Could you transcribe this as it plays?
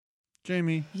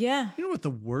Jamie. Yeah. You know what the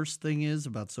worst thing is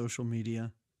about social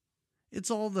media? It's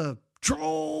all the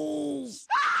trolls.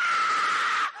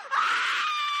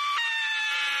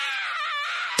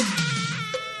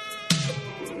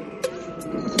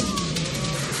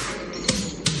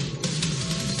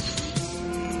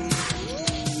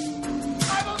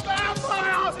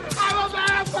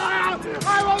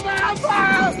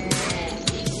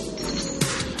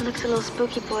 It looks a little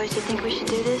spooky, boys. Do you think we should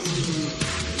do this?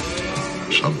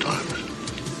 Sometimes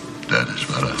dead is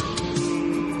better.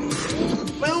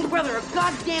 My own brother, a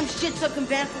goddamn shit-sucking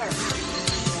vampire.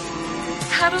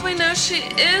 How do we know she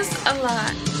is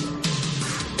alive?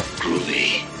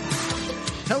 Groovy.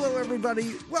 Hello,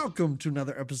 everybody. Welcome to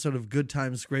another episode of Good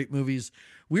Times, Great Movies.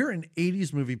 We're an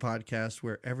 80s movie podcast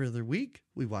where every other week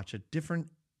we watch a different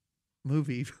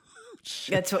movie.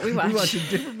 That's what we watch. We watch a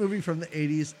different movie from the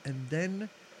 80s and then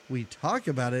we talk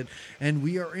about it. And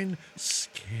we are in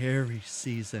scary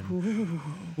season.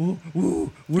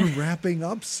 Ooh, we're wrapping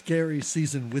up scary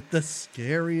season with the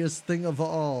scariest thing of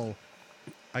all.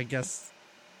 I guess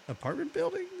apartment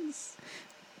buildings?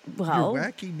 Well, Your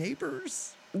wacky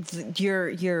neighbors?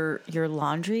 your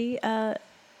laundry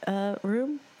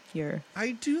room.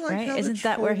 I do like Right? how Isn't the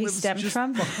that where troll he lives stemmed just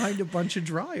from? behind a bunch of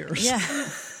dryers. Yeah.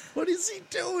 What is he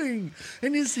doing?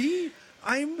 And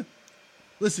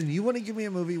listen, you want to give me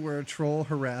a movie where a troll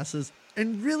harasses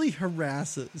and really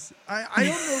harasses. I don't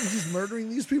know if he's murdering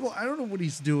these people. I don't know what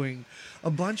he's doing.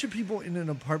 A bunch of people in an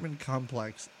apartment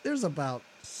complex. There's about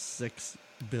six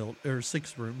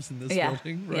rooms in this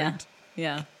building, right?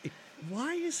 Yeah.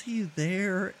 Why is he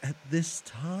there at this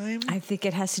time? I think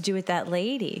it has to do with that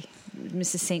lady,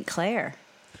 Mrs. St. Clair.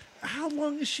 How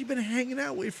long has she been hanging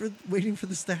out waiting for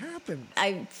this to happen?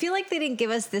 I feel like they didn't give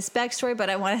us this backstory,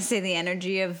 but I want to say the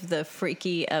energy of the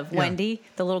freaky of Wendy,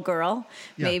 the little girl,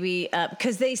 maybe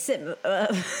because they sit.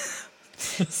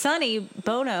 Sonny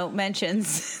Bono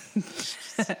mentions,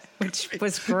 which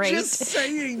was great. Just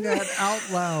saying that out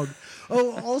loud.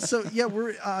 Oh, also,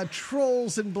 we're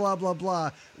trolls and blah, blah,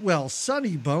 blah. Well,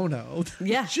 Sonny Bono.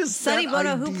 Yeah, just Sonny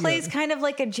Bono, idea. who plays kind of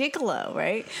like a gigolo,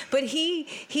 right? But he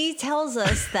tells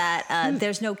us that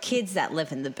there's no kids that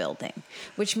live in the building,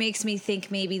 which makes me think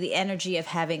maybe the energy of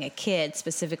having a kid,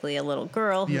 specifically a little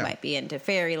girl who might be into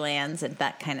fairylands and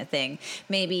that kind of thing,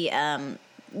 maybe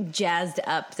jazzed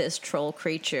up this troll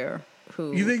creature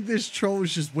who... You think this troll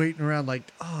was just waiting around like,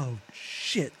 oh,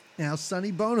 shit. Now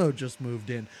Sonny Bono just moved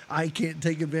in. I can't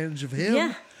take advantage of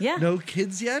him. Yeah. No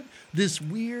kids yet. This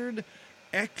weird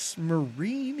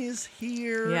ex-Marine is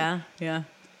here. Yeah.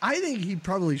 I think he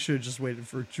probably should have just waited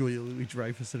for Julia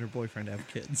Louis-Dreyfus and her boyfriend to have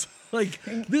kids. Like,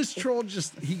 this troll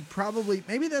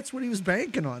maybe that's what he was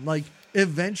banking on. Like,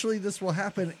 eventually this will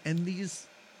happen, and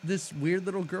this weird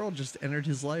little girl just entered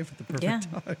his life at the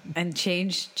perfect time. And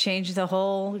changed the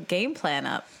whole game plan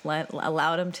up.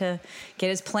 Allowed him to get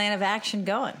his plan of action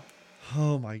going.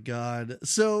 Oh, my God.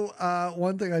 So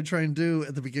one thing I try and do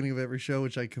at the beginning of every show,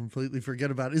 which I completely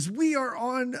forget about, is we are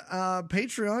on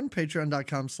Patreon,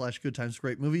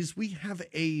 patreon.com/goodtimesgreatmovies. We have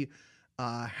a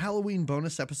Halloween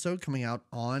bonus episode coming out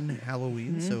on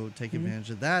Halloween, so take advantage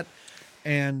of that.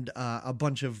 And a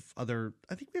bunch of other,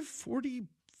 I think we have 40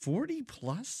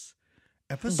 plus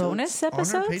episodes. Bonus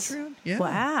episodes? On our Patreon. Yeah.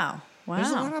 Wow. There's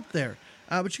a lot up there.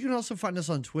 But you can also find us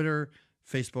on Twitter,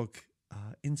 Facebook,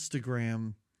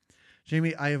 Instagram.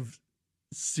 Jamie, I have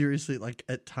seriously,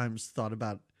 at times thought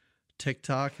about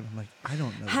TikTok, and I'm like, I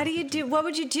don't know. How do you do? What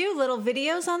would you do? Little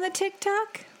videos on the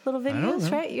TikTok? Little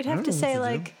videos, right? You'd have to say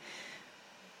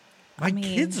my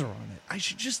kids are on it. I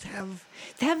should just have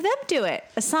them do it.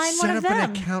 Assign one of them. Set up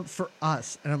an account for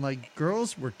us. And I'm like,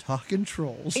 girls, we're talking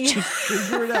trolls. Just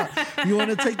figure it out. You want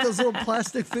to take those little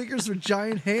plastic figures with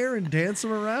giant hair and dance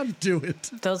them around? Do it.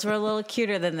 Those were a little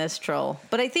cuter than this troll.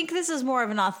 But I think this is more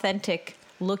of an authentic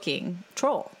looking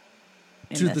troll.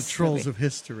 To the trolls of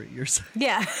history, you're saying.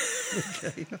 Yeah.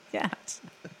 Okay. Yeah.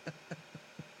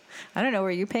 I don't know.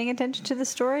 Were you paying attention to the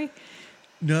story?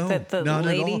 No, the not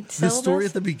lady at all. The syllabus? story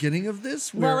at the beginning of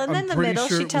this. Well, and then the middle,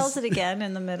 she tells it it again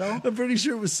in the middle. I'm pretty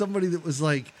sure it was somebody that was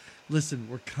like, listen,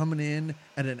 we're coming in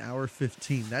at an hour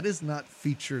 15. That is not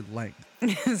feature length.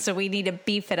 So we need to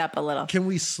beef it up a little. Can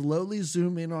we slowly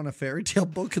zoom in on a fairy tale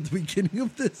book at the beginning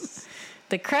of this?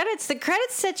 The credits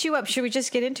set you up. Should we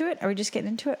just get into it? Are we just getting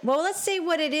into it? Well, let's say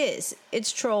what it is.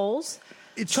 It's trolls.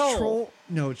 It's troll.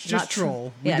 No, it's just Not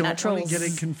troll. yeah, We not don't want to trolls. get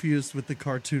it confused with the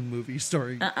cartoon movie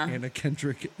starring Anna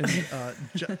Kendrick and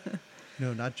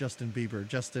no, not Justin Bieber.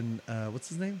 Justin, what's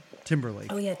his name?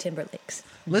 Timberlake. Oh yeah, Timberlake's.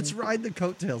 Let's ride the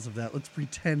coattails of that. Let's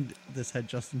pretend this had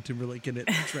Justin Timberlake in it,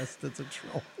 dressed as a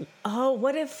troll. Oh,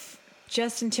 what if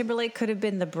Justin Timberlake could have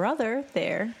been the brother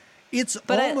there? It's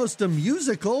But almost a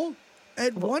musical.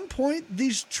 At one point,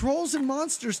 these trolls and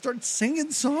monsters start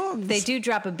singing songs. They do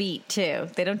drop a beat too.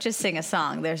 They don't just sing a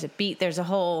song. There's a beat. There's a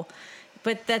whole,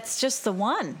 but that's just the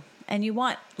one. And you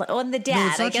want on the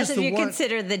dad. it's I not guess just if the you one.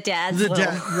 consider the dad's The little.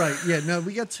 dad, right? Yeah, no,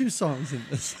 we got 2 songs in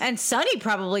this. And Sonny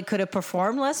probably could have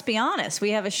performed. Let's be honest. We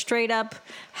have a straight up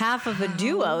half of a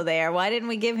duo there. Why didn't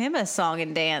we give him a song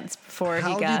and dance before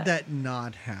How he got? did that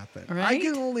not happen? I Right?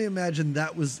 can only imagine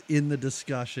that was in the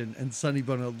discussion, and Sonny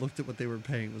Bono looked at what they were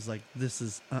paying, was like, "This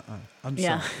is I'm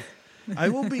Yeah. sorry. I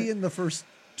will be in the first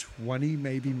 20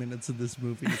 maybe minutes of this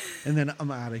movie, and then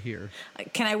I'm out of here."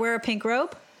 Can I wear a pink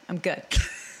robe? I'm good.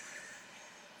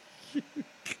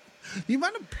 The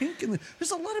amount of pink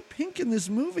there's a lot of pink in this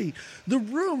movie. The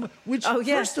room, which Oh,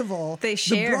 yeah. first of all, They the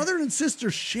share. brother and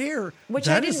sister share, Which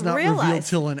I that is didn't not revealed realize.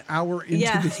 till an hour into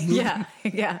Yeah, this movie.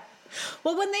 yeah.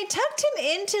 Well, when they tucked him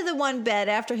into the one bed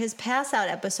after his pass out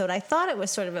episode, I thought it was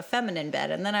sort of a feminine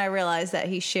bed, and then I realized that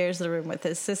he shares the room with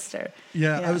his sister.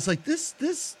 Yeah, I was like, this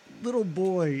little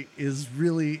boy is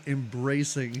really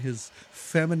embracing his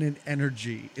feminine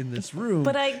energy in this room.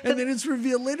 But and then it's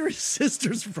revealed later his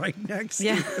sister's right next to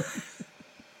Yeah. him.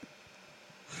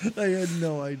 I had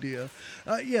no idea.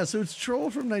 So it's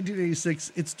Troll from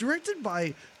 1986. It's directed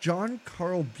by John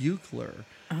Carl Buechler.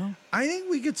 Oh. I think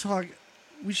we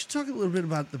should talk a little bit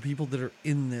about the people that are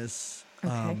in this.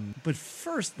 Okay. But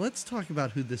first, let's talk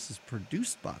about who this is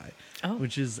produced by, Oh.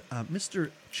 which is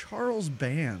Mr. Charles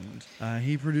Band.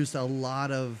 He produced a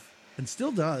lot of, and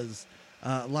still does,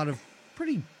 a lot of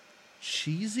pretty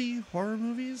cheesy horror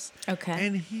movies. Okay.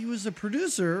 And he was a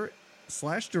producer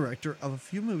 / director of a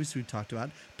few movies we talked about.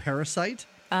 Parasite,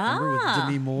 remember, with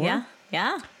Demi Moore.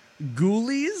 Yeah.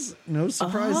 Ghoulies, no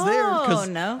surprise there, because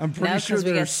no. I'm pretty No, sure 'cause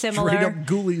we there are got similar- straight up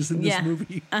ghoulies in this Yeah.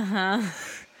 movie.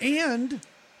 And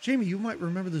Jamie, you might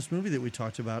remember this movie that we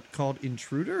talked about called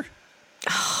Intruder.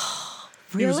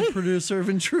 He was a Really? producer of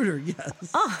Intruder.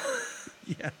 Yes.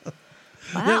 Yeah.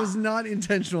 Wow. That was not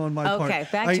intentional on my part. Okay,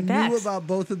 back I to knew backs. about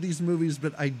both of these movies,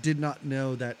 but I did not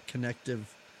know that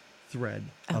connective thread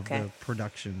of Okay. the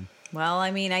production. Well,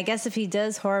 I mean, I guess if he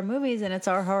does horror movies and it's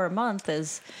our horror month,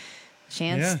 is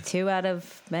chance Yeah. 2 out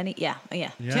of many. Yeah.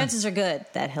 Chances are good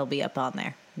that he'll be up on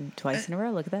there twice in a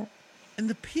row. Look at that. And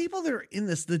the people that are in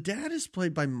this, the dad is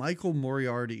played by Michael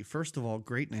Moriarty. First of all,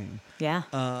 great name. Yeah.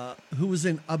 Who was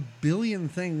in a billion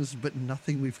things, but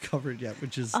nothing we've covered yet,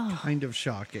 which is kind of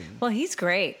shocking. Well, he's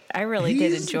great. I really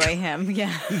did He's enjoy him.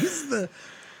 Yeah.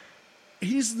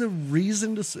 He's the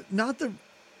reason to not the.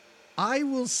 I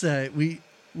will say we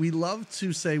love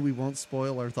to say we won't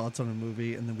spoil our thoughts on a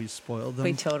movie, and then we spoil them.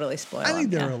 We totally spoil I think him,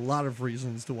 there yeah. are a lot of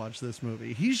reasons to watch this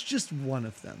movie. He's just one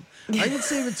of them. I would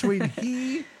say between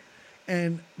he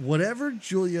and whatever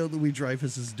Julia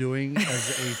Louis-Dreyfus is doing as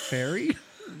a fairy.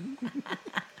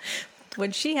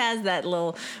 When she has that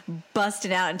little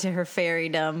busted out into her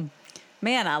fairydom,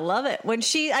 man, I love it.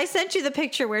 I sent you the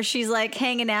picture where she's like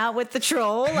hanging out with the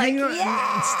troll, like, hanging out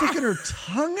yeah. and sticking her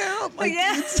tongue out. Like,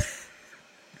 Yeah.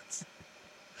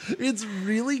 it's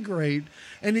really great.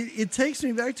 And it takes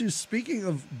me back to, speaking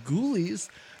of ghoulies,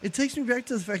 it takes me back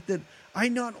to the fact that I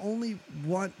not only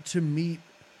want to meet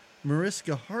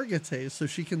Mariska Hargitay so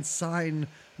she can sign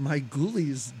my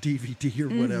Ghoulies DVD or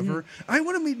whatever. I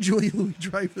want to meet Julia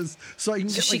Louis-Dreyfus so I can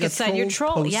get she like can a sign your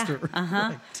troll. poster.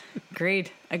 Yeah.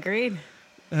 Right. Agreed.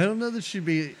 I don't know that she'd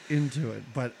be into it,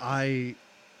 but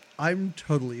I'm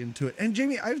totally into it. And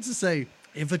Jamie, I have to say,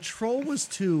 if a troll was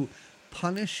to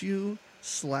punish you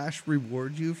 /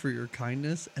 reward you for your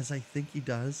kindness, as I think he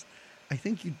does, I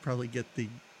think you'd probably get the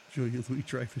Julia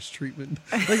Louis-Dreyfus treatment.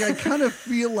 Like, I kind of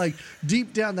feel like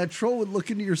deep down that troll would look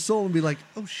into your soul and be like,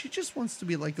 oh, she just wants to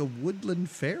be like a woodland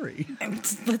fairy.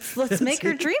 Let's make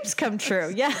her dreams come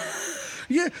true. Yeah.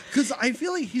 Yeah, because I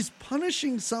feel like he's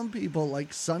punishing some people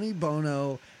like Sonny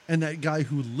Bono and that guy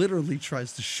who literally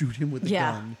tries to shoot him with a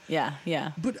gun.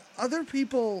 Yeah. But other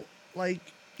people, like,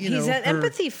 He's know, had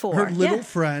empathy for, her little yeah.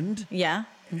 friend. Yeah.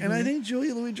 And I think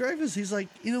Julia Louis-Dreyfus, he's like,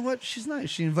 you know what? She's nice.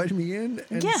 She invited me in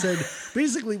and Yeah. said,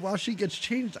 basically, while she gets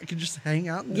changed, I can just hang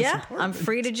out in this Yeah. apartment. I'm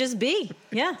free to just be.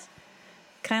 Yeah.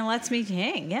 Kind of lets me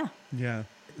hang. Yeah. Yeah.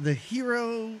 The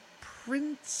hero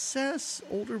princess,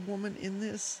 older woman in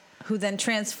this. Who then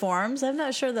transforms. I'm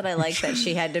not sure that I like that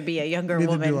she had to be a younger Neither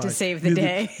do woman I. to save the Neither-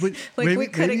 day. but Like, maybe- we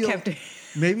could maybe have you'll- kept her.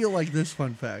 Maybe you'll like this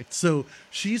fun fact. So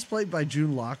she's played by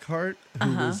June Lockhart,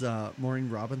 who was Maureen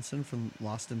Robinson from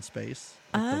Lost in Space.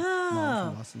 Like the mom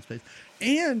from Lost in Space.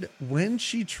 And when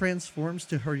she transforms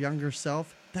to her younger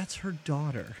self, that's her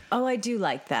daughter. Oh, I do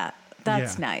like that.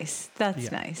 That's Yeah. nice. That's Yeah.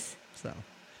 nice. So,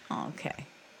 Okay.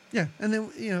 yeah. And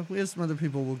then, we have some other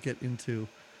people we'll get into.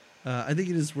 I think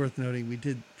it is worth noting we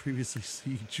did previously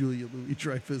see Julia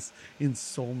Louis-Dreyfus in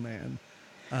Soul Man.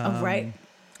 Right.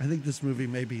 I think this movie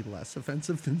may be less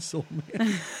offensive than Soul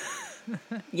Man.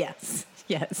 Yes.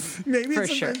 Maybe for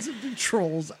it's sure. offensive to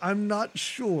trolls. I'm not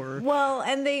sure. Well,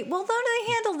 and they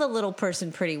handled the little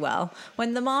person pretty well.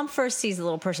 When the mom first sees the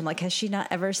little person, like, has she not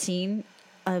ever seen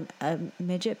a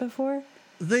midget before?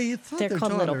 They thought They're their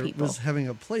called little daughter people. was having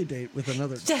a play date with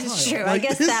another child. That's true. I Like,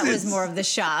 guess this that was is- more of the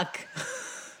shock.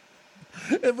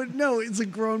 But no, it's a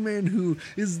grown man who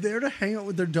is there to hang out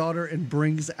with their daughter and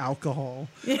brings alcohol.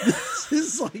 This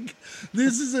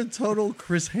is a total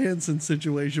Chris Hansen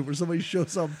situation where somebody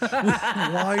shows up with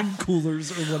wine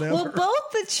coolers or whatever. Well,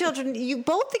 both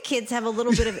the kids have a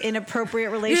little bit of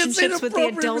inappropriate relationships with the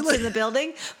inappropriate adults in the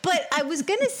building. But I was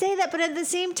going to say that, but at the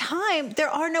same time, there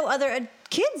are no other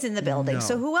kids in the building. No.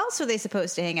 So who else are they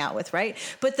supposed to hang out with, right?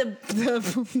 But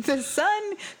the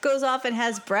son goes off and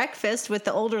has breakfast with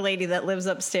the older lady that lives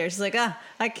upstairs. She's like,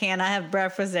 I can't. I have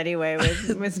breakfast anyway with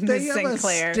they Miss have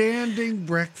Sinclair. a standing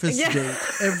breakfast Yeah. date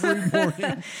every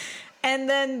morning. And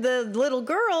then the little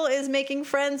girl is making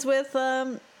friends with.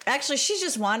 Actually, she's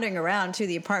just wandering around to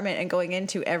the apartment and going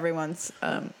into everyone's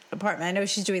apartment. I know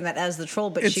she's doing that as the troll,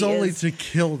 but It's she only is. to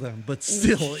kill them, but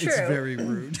still, it's True. very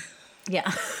rude.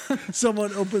 Yeah,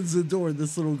 Someone opens the door,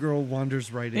 this little girl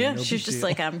wanders right in. yeah. no She's big just deal.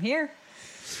 like, I'm here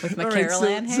with my All right, Carol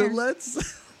Ann so hair.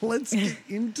 let's get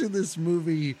into this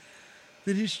movie.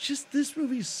 That is just, this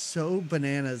movie's so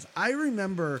bananas. I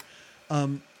remember.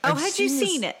 Had you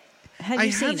seen it? Had you I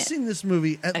have it? seen this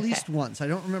movie at Okay. least once. I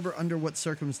don't remember under what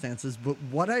circumstances, but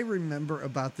what I remember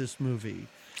about this movie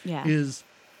Yeah. is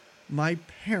my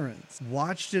parents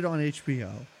watched it on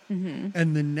HBO, Mm-hmm.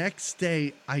 and the next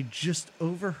day I just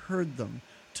overheard them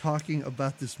talking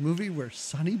about this movie where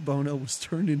Sonny Bono was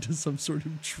turned into some sort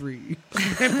of tree.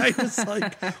 And I was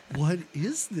like, what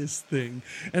is this thing?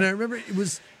 And I remember it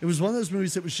was one of those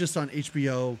movies that was just on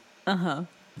HBO,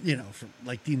 for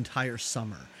like the entire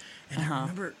summer. And I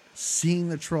remember seeing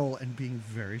the troll and being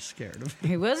very scared of him.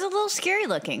 He was a little scary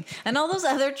looking. And all those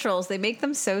other trolls, they make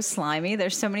them so slimy.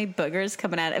 There's so many boogers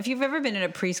coming out. If you've ever been in a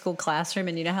preschool classroom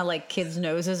and you know how like kids'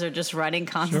 noses are just running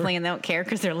constantly and they don't care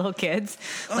because they're little kids,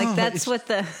 like Oh, that's it's- what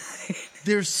the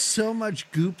There's so much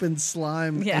goop and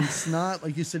slime Yeah. and snot,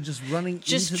 like you said, just running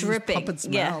just into dripping. these puppets'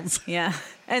 Yeah, mouths. yeah.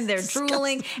 And they're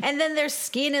drooling, and then their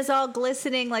skin is all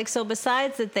glistening. Like so,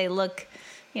 besides that, they look,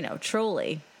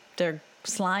 trolly. They're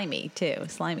slimy too,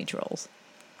 slimy trolls.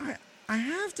 I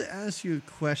have to ask you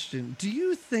a question. Do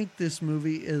you think this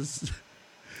movie is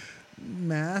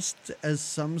masked as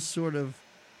some sort of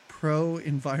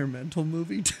pro-environmental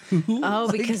movie too? Oh,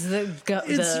 Like, because it's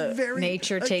the very-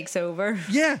 nature like, takes over.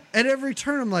 Yeah, at every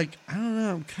turn I'm like, I don't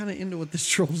know, I'm kind of into what this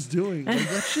troll's doing.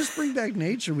 Like, let's just bring back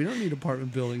nature. We don't need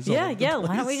apartment buildings. all Yeah, over the yeah. Why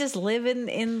don't we place. just live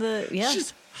in the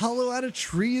Just hollow out a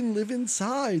tree and live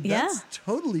inside. Yeah. That's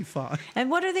totally fine. And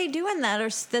what are they doing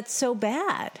that's so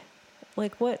bad?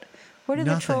 Like what are the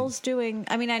Nothing. trolls doing?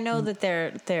 I mean, I know that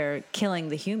they're killing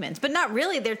the humans, but not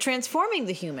really. They're transforming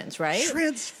the humans, right?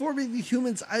 Transforming the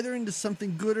humans either into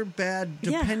something good or bad,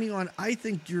 Yeah. depending on, I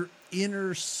think, your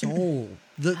inner soul.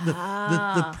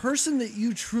 The person that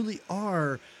you truly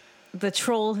are The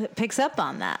troll picks up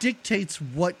on that. dictates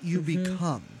what you Mm-hmm.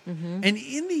 become. And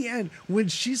in the end, when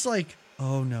she's like,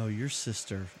 oh no, your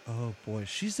sister, oh boy,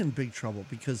 she's in big trouble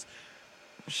because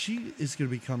she is going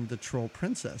to become the troll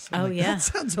princess. I'm Oh, like, yeah. That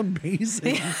sounds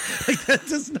amazing. Like, that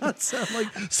does not sound like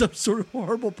some sort of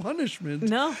horrible punishment.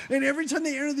 No. And every time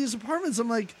they enter these apartments, I'm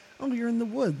like, oh, you're in the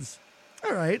woods.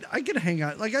 All right, I can hang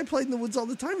out. Like, I played in the woods all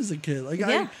the time as a kid. Like,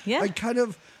 Yeah. I kind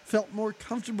of felt more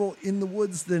comfortable in the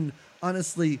woods than,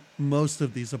 honestly, most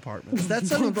of these apartments. That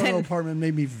Sonny Bono Then- apartment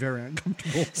made me very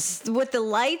uncomfortable. With the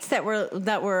lights that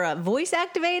were voice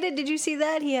activated, did you see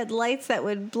that? He had lights that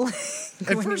would blink.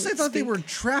 At when first, he I thought they speak. were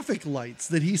traffic lights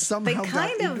that he somehow got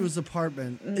kind of- into his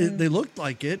apartment. They looked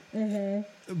like it,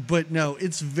 but no,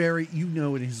 it's very.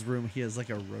 In his room, he has like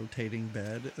a rotating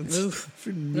bed and stuff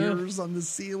and mirrors on the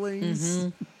ceilings.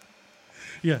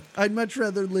 Yeah, I'd much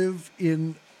rather live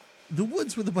in the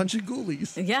woods with a bunch of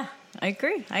ghoulies. Yeah, I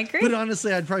agree. But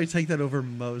honestly, I'd probably take that over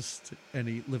most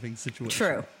any living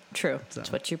situation. True.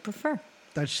 That's what you prefer.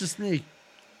 That's just me.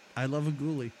 I love a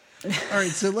ghoulie. All right,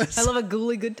 so let's. I love a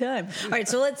ghouly good time. All right,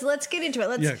 so let's get into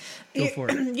it. Yeah, go for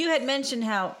it. You had mentioned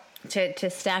how to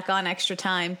stack on extra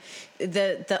time.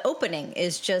 The opening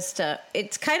is just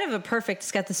it's kind of a perfect.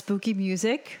 It's got the spooky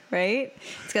music, right?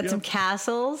 It's got some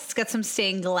castles. It's got some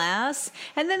stained glass,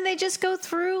 and then they just go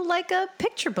through like a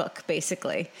picture book,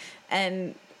 basically.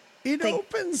 And It they-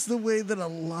 opens the way that a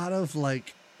lot of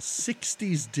like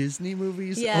 60s Disney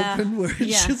movies Yeah. open where it's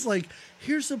Yeah. just like,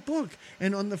 here's a book,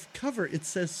 and on the cover it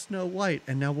says Snow White,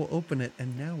 and now we'll open it,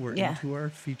 and now we're Yeah. into our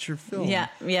feature film. Yeah,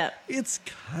 yeah. It's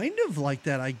kind of like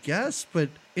that, I guess, but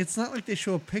it's not like they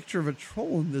show a picture of a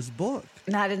troll in this book.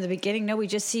 Not in the beginning. No, we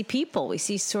just see people. We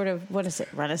see sort of, what is it,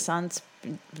 Renaissance?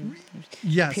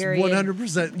 Yes, Period.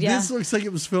 100%. Yeah. This looks like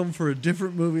it was filmed for a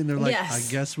different movie, and they're like, Yes.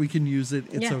 I guess we can use it.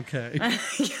 It's Yeah. okay.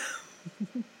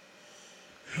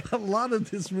 A lot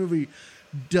of this movie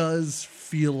does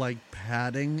feel like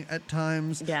padding at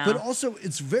times, Yeah. but also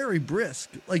it's very brisk.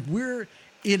 Like we're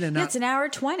in and Yeah, out. it's an hour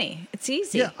 20. It's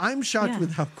easy. Yeah, I'm shocked Yeah.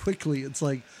 with how quickly it's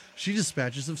like she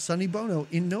dispatches of Sonny Bono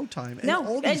in no time. And all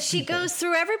No, these and she people- goes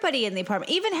through everybody in the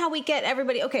apartment. Even how we get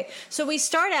everybody. Okay, so we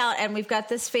start out and we've got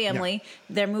this family.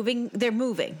 They're moving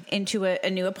into a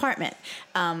new apartment.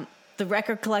 The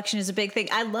record collection is a big thing.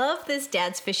 I love this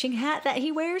dad's fishing hat that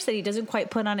he wears that he doesn't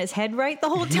quite put on his head right the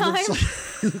whole He time.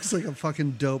 he looks like a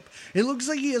fucking dope. It looks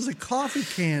like he has a coffee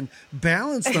can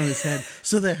balanced on his head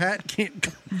so the hat can't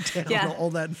come down Yeah. all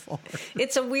that far.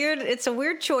 It's a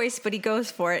weird choice, but he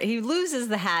goes for it. He loses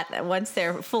the hat once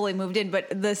they're fully moved in, but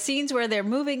the scenes where they're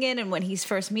moving in and when he's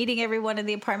first meeting everyone in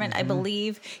the apartment, I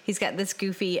believe he's got this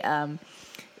goofy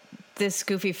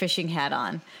fishing hat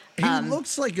on. He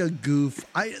looks like a goof.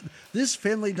 This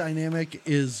family dynamic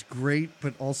is great,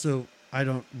 but also I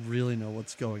don't really know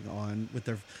what's going on with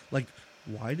their, like,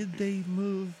 why did they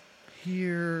move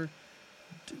here?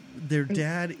 Their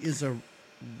dad is a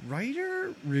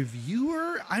writer,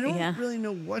 reviewer. I don't Yeah. really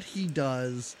know what he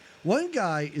does. One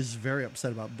guy is very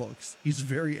upset about books. He's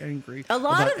very angry. A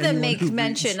lot about of them anyone make who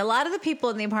mention. reads. A lot of the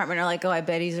people in the apartment are like, "Oh, I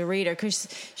bet he's a reader," because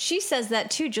she says that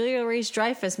too. Julia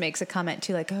Louis-Dreyfus makes a comment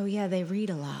too, like, "Oh yeah, they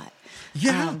read a lot."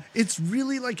 Yeah, it's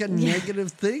really like a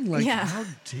negative thing. Like, Yeah. how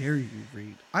dare you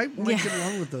read? I might Yeah. get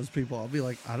along with those people. I'll be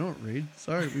like, I don't read.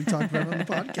 Sorry, we talked about it on the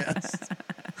podcast.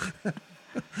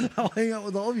 I'll hang out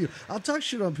with all of you. I'll talk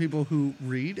shit on people who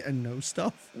read and know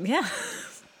stuff. Yeah,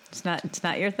 it's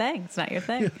not your thing. It's not your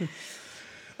thing.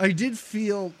 I did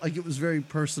feel like it was very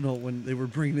personal when they were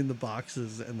bringing in the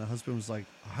boxes, and the husband was like,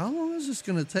 "How long is this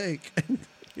going to take?" And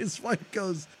his wife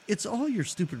goes, "It's all your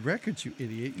stupid records, you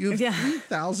idiot. You have Yeah.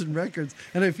 3,000 records."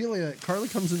 And I feel like Carla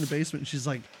comes in the basement and she's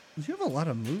like, "You have a lot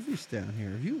of movies down here.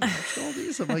 Have you watched all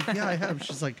these?" I'm like, "Yeah, I have."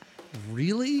 She's like,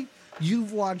 "Really?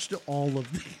 You've watched all of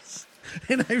these?"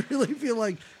 And I really feel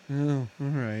like, oh, all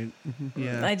right.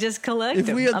 Yeah. I just collect If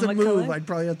them. we had I'm to a move, collect- I'd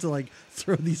probably have to like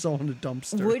throw these all in a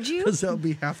dumpster. Would you? Because that would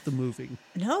be half the moving.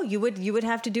 No, you would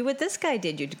have to do what this guy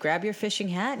did. You'd grab your fishing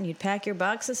hat and you'd pack your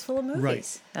boxes full of movies.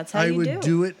 Right. That's how I you would do.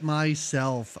 do it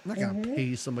myself. I'm not going to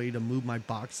pay somebody to move my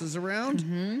boxes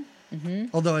around.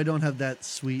 Although I don't have that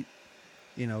sweet,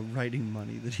 writing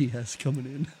money that he has coming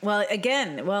in. Well,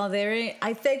 again,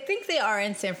 I think they are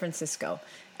in San Francisco.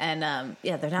 And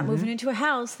they're not moving into a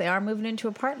house. They are moving into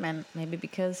an apartment. Maybe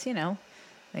because, things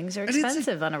are And it's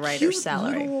expensive on a writer's cute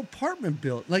salary. Little apartment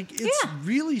built. Like it's Yeah.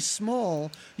 really small.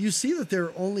 You see that there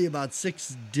are only about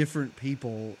 6 different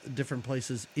people, different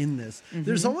places in this. Mm-hmm.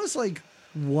 There's almost like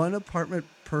one apartment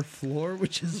per floor,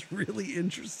 which is really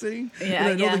interesting. Yeah, and I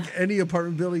don't yeah. think any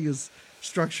apartment building is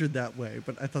structured that way,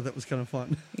 but I thought that was kind of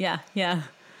fun. Yeah, yeah.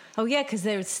 Oh, yeah, because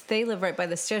they live right by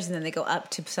the stairs, and then they go up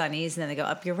to Sonny's, and then they go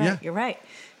up. You're right. Yeah. You're right.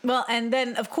 Well, and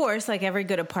then, of course, like every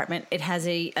good apartment, it has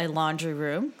a laundry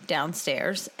room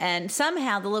downstairs. And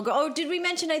somehow the little girl... Oh, did we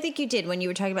mention, I think you did, when you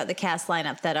were talking about the cast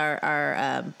lineup, that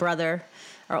our brother,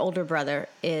 our older brother,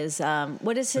 is...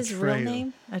 what is his real Atreyu.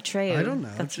 name? Atreyu. I don't know.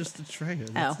 That's- Just Atreyu.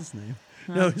 That's Oh. his name.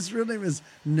 No, his real name is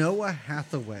Noah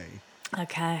Hathaway.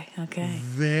 Okay.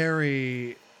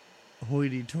 Very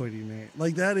hoity-toity name.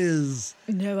 Like that is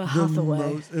Noah the Hathaway.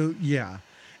 most. Yeah,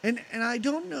 and I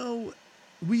don't know.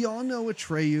 We all know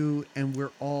Atreyu, and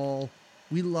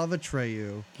we love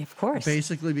Atreyu. Of course.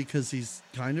 Basically, because he's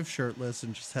kind of shirtless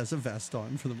and just has a vest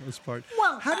on for the most part.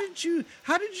 Well, how did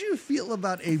you feel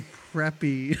about a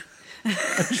preppy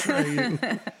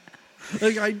Atreyu?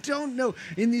 Like, I don't know.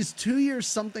 In these 2 years,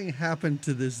 something happened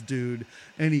to this dude,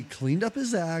 and he cleaned up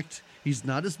his act. He's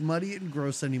not as muddy and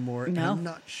gross anymore. And No. I'm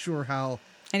not sure how.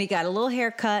 And he got a little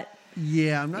haircut.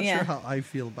 Yeah, I'm not Yeah. sure how I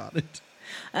feel about it.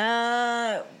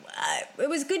 It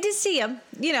was good to see him.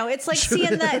 It's like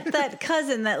seeing that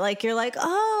cousin that like you're like,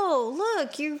 oh,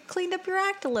 look, you cleaned up your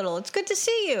act a little. It's good to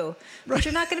see you. But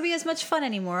you're not going to be as much fun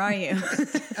anymore, are you?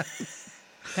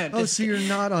 Oh, so you're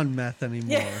not on meth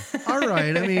anymore. All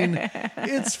right. I mean,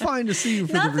 it's fine to see you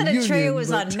for Not the that reunion. Atreyu was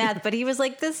but- on meth, but he was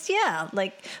like this, yeah.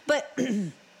 But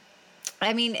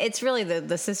I mean, it's really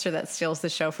the sister that steals the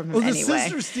show from him Well, the anyway.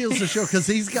 sister steals the show because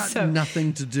he's got So-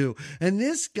 nothing to do. And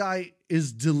this guy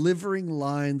is delivering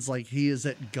lines like he is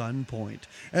at gunpoint.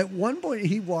 At one point,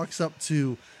 he walks up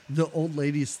to the old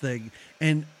lady's thing,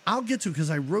 and I'll get to it because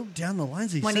I wrote down the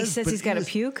lines When he says he's got to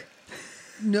puke?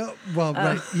 No, well,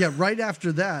 right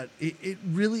after that, it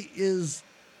really is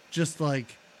just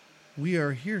like, we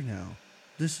are here now.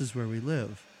 This is where we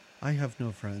live. I have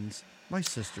no friends. My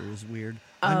sister is weird.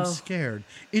 I'm scared.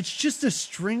 It's just a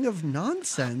string of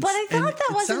nonsense. But I thought that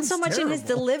wasn't so much terrible. in his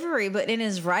delivery, but in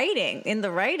his writing,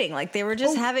 like they were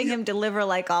just having him deliver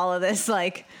like all of this,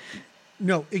 like.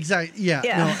 No, exactly. Yeah.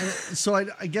 Yeah. No, so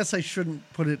I guess I shouldn't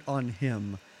put it on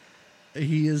him.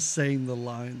 He is saying the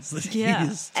lines that he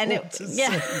is told to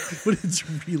say, but it's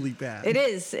really bad. It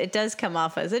is. It does come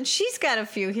off as, and she's got a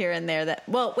few here and there that.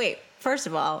 Well, wait. First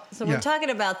of all, so we're talking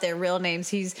about their real names.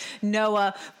 He's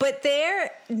Noah, but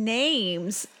their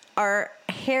names are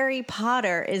Harry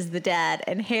Potter is the dad,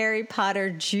 and Harry Potter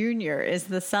Jr. is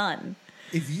the son.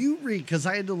 If you read, because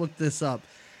I had to look this up,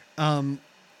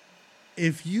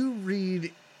 if you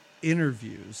read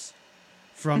interviews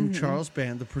from Charles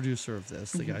Band, the producer of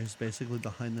this, the guy who's basically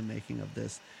behind the making of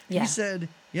this, he said,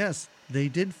 yes, they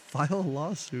did file a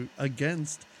lawsuit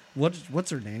against, what's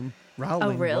her name?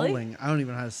 Rowling. Oh, really? Rowling. I don't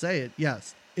even know how to say it.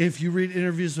 Yes. If you read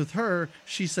interviews with her,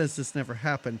 she says this never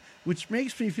happened, which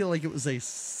makes me feel like it was a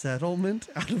settlement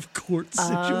out of court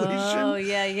situation. Oh,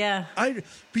 yeah.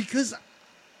 Because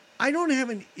I don't have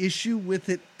an issue with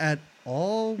it at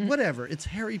all. Whatever. It's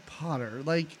Harry Potter.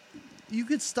 Like, you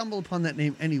could stumble upon that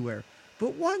name anywhere.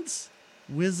 But once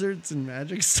wizards and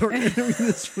magic start entering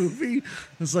this movie,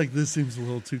 it's like, this seems a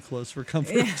little too close for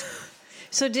comfort. Yeah.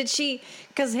 So did she,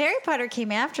 because Harry Potter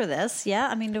came after this, yeah?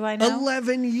 I mean, do I know?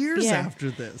 11 years after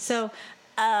this. So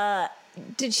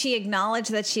did she acknowledge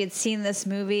that she had seen this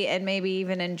movie and maybe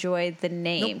even enjoyed the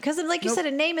name? Because like you said,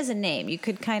 a name is a name. You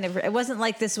could kind of, it wasn't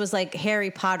like this was like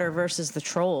Harry Potter versus the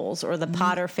Trolls or the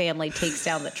Potter family takes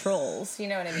down the Trolls. You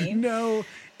know what I mean? No.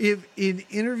 If in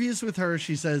interviews with her,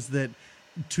 she says that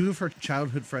two of her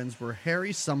childhood friends were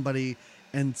Harry somebody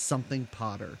and something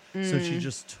Potter. So she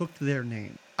just took their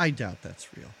name. I doubt that's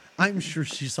real. I'm sure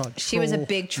she saw Troll. She was a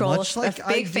big Troll, much like a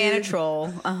big fan of Troll.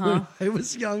 When I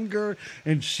was younger,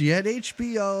 and she had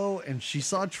HBO, and she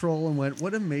saw Troll and went,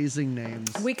 what amazing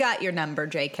names. We got your number,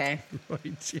 JK.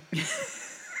 Right.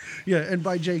 Yeah, and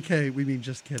by JK, we mean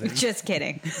just kidding. Just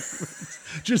kidding.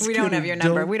 Just we kidding. don't have your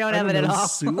number. We don't have it at all.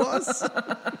 Sue us.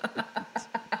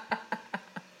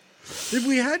 If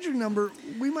we had your number,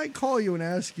 we might call you and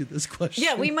ask you this question.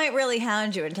 Yeah, we might really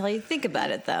hound you until you think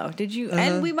about it, though. Did you?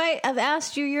 And we might have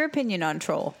asked you your opinion on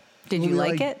Troll. Did you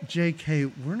like it?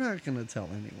 JK, we're not going to tell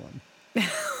anyone.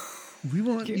 We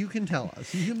want you can tell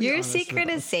us. You can be your honest secret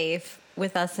with is us. safe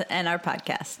with us and our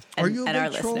podcast. And, Are you a and our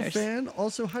big Troll listeners. fan?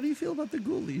 Also, how do you feel about the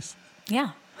Ghoulies? Yeah.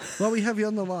 Well, we have you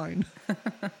on the line.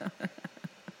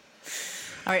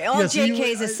 All right, all Yeah, so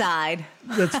JKs aside.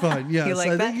 That's fine. Yes, You like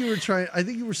I that? think you were trying. I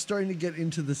think you were starting to get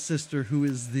into the sister who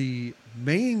is the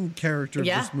main character of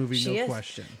this movie. she No is.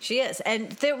 question. She is.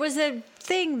 And there was a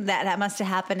thing that must have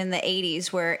happened in the 80s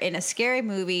where in a scary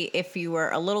movie, if you were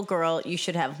a little girl, you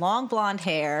should have long blonde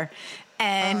hair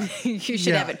and you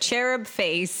should have a cherub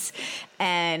face.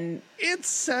 And it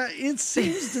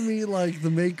seems to me like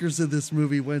the makers of this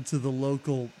movie went to the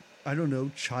local, I don't know,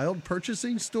 child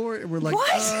purchasing store and we're like,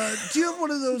 What? do you have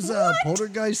one of those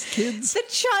poltergeist kids? the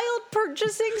child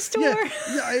purchasing store.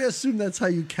 Yeah, I assume that's how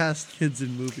you cast kids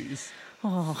in movies.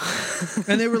 Oh.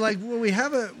 And they were like, well, we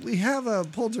have a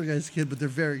poltergeist kid, but they're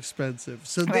very expensive.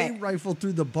 So they rifled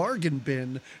through the bargain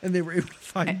bin and they were able to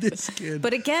find this kid.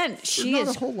 But again, she not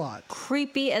is a whole lot.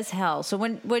 creepy as hell. So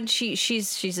when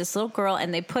she's this little girl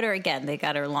and they put her again, they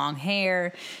got her long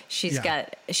hair. She kind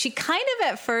of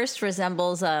at first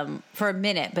resembles for a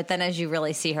minute, but then as you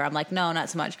really see her, I'm like, no, not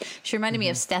so much. She reminded me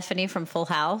of Stephanie from Full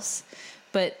House.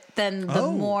 But then the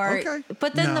more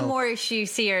you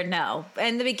see her, no.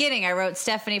 In the beginning, I wrote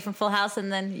Stephanie from Full House,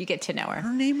 and then you get to know her.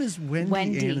 Her name is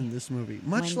Wendy Ann in this movie,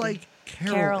 much like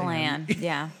Carol Ann.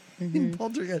 Yeah. In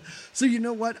Poltergeist. So you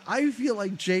know what? I feel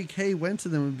like J.K. went to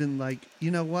them and been like,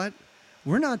 you know what?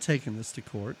 We're not taking this to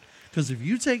court. Because if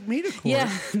you take me to court...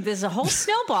 Yeah, there's a whole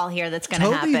snowball here that's going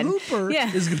to happen. Toby Hooper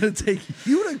is going to take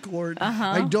you to court.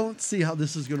 I don't see how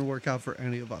this is going to work out for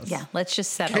any of us. Yeah, let's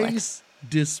just settle Case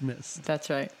dismissed.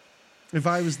 That's right. If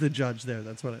I was the judge there,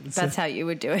 that's what I would say. That's how you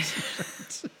would do it.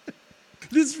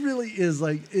 This really is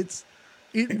like, it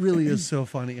really is so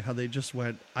funny how they just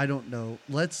went, I don't know,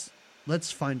 let's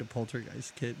find a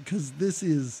poltergeist kid. Because this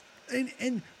is,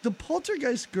 and the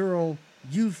poltergeist girl,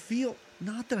 you feel,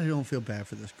 not that I don't feel bad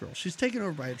for this girl. She's taken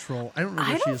over by a troll. I don't know.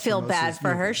 Where I she don't is feel most of bad this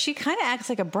for her. movie. She kind of acts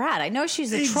like a brat. I know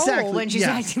she's a troll Exactly, when she's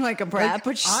yes. acting like a brat, Like,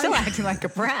 but she's still acting like a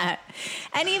brat.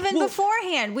 And even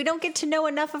beforehand, we don't get to know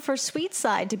enough of her sweet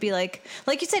side to be like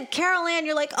you said, Carol Ann,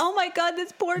 you're like, oh my God,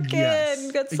 this poor kid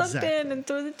Yes, got sucked exactly. in and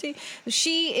threw the tea.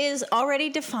 She is already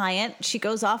defiant. She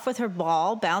goes off with her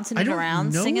ball, bouncing I it don't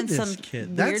around, know singing this some kid.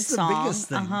 weird That's the song. biggest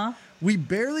thing. We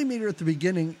barely meet her at the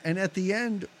beginning, and at the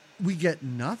end, we get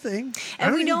nothing. I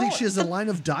don't we even think don't- she has a line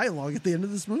of dialogue at the end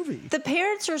of this movie. The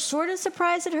parents are sort of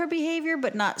surprised at her behavior,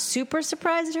 but not super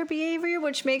surprised at her behavior,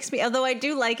 which makes me. Although I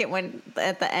do like it when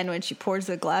at the end when she pours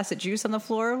the glass of juice on the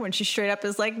floor, when she straight up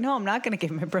is like, "No, I'm not going to give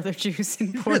my brother juice,"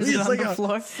 and pours Really, it it's on like the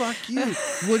floor. Fuck you.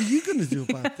 What are you going to do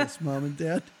about this, Mom and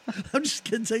Dad? I'm just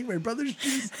going to take my brother's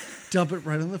juice, dump it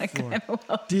right on the floor,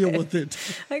 deal with it.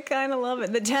 I kind of love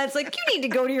it. The dad's like, "You need to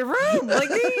go to your room. Like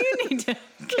you need to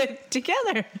get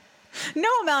together." No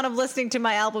amount of listening to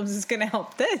my albums is going to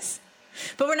help this.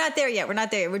 But we're not there yet. We're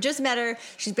not there yet. We just met her.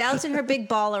 She's bouncing her big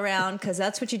ball around because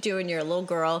that's what you do when you're a little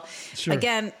girl. Sure.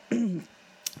 Again,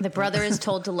 the brother is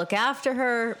told to look after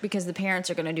her because the parents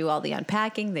are going to do all the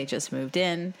unpacking. They just moved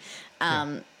in.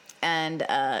 And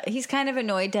he's kind of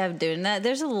annoyed to have doing that.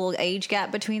 There's a little age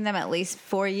gap between them, at least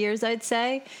 4 years, I'd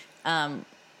say. Yeah,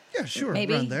 sure.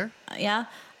 Maybe. Around there. Yeah.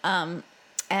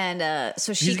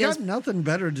 So she He's goes, got nothing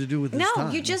better to do with his no,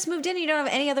 time. you just moved in. You don't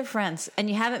have any other friends, and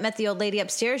you haven't met the old lady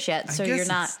upstairs yet. So I guess you're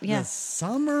not. it's Yeah, the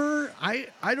summer. I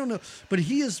don't know, but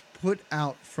he is put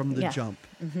out from the Yeah. jump,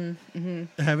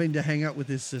 having to hang out with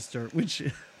his sister. Which,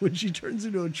 when she turns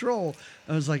into a troll,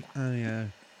 I was like, oh yeah,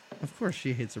 of course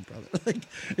she hates her brother. Like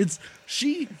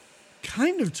she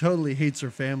kind of totally hates her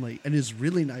family and is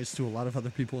really nice to a lot of other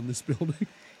people in this building.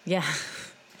 yeah.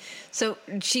 So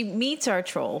she meets our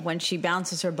troll when she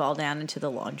bounces her ball down into the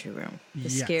laundry room, the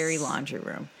Yes. scary laundry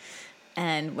room.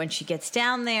 And when she gets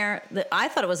down there, I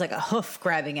thought it was like a hoof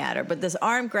grabbing at her, but this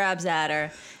arm grabs at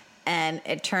her, and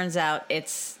it turns out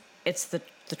it's the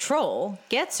troll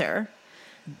gets her.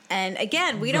 And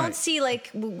again, we don't Right. see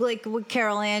like with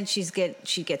Carol Ann, she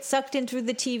gets sucked in through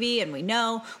the TV, and we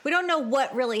don't know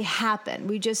what really happened.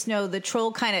 We just know the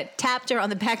troll kind of tapped her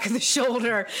on the back of the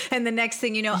shoulder, and the next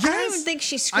thing you know, I don't even think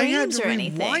she I had screams to or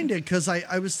rewind anything. it because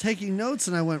I was taking notes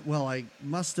and I went, well, I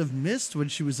must have missed when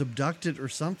she was abducted or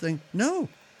something. No,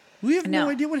 we have no No.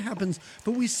 idea what happens,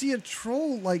 but we see a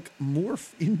troll like morph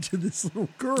into this little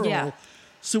girl. Yeah.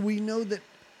 So we know that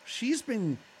she's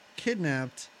been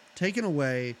kidnapped, taken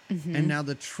away, and now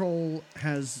the troll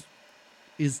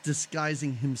is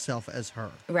disguising himself as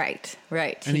her. Right.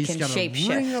 And he he's can got a ring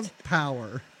shapeshift. of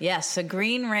power. Yes, a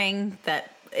green ring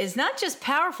that is not just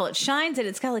powerful; it shines, and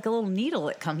it's got like a little needle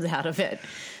that comes out of it.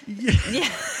 Yeah.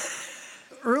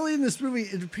 Early in this movie,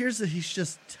 it appears that he's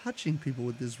just touching people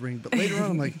with this ring, but later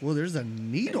on, I'm like, well, there's a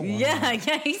needle on Yeah, it.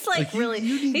 yeah, he's like You- really.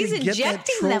 you need He's to get that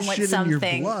injecting troll them with shit something. in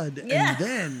your blood, Yeah.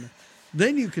 and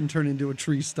then you can turn into a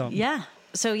tree stump. Yeah.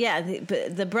 So yeah,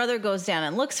 the brother goes down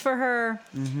and looks for her.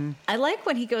 Mm-hmm. I like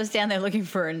when he goes down there looking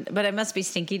for her, but it must be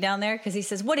stinky down there because he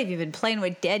says, "What have you been playing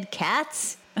with dead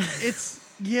cats?" It's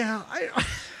I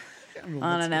don't know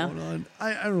what's know. going on.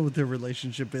 I don't know what their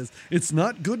relationship is. It's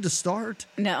not good to start.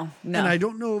 No. And I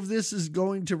don't know if this is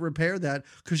going to repair that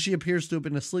because she appears to have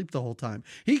been asleep the whole time.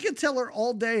 He could tell her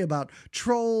all day about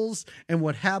trolls and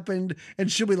what happened,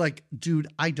 and she'll be like, dude,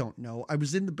 I don't know. I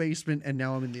was in the basement and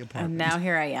now I'm in the apartment. And now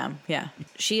here I am. Yeah,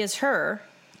 she is her,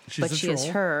 She's but a she is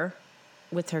troll. her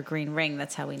with her green ring.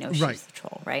 That's how we know she's Right. the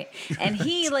troll, right? And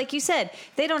he, like you said,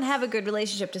 they don't have a good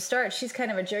relationship to start. She's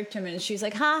kind of a jerk to him, and she's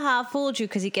like, "Ha ha, fooled you,"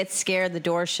 because he gets scared. The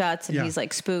door shuts, and Yeah. he's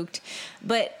like spooked.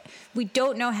 But we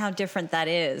don't know how different that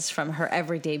is from her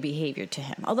everyday behavior to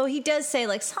him. Although he does say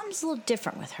like something's a little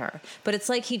different with her, but it's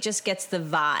like he just gets the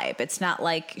vibe. It's not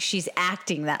like she's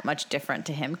acting that much different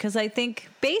to him because I think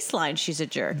baseline she's a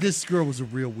jerk. This girl was a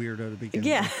real weirdo to begin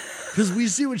Yeah. with. Because we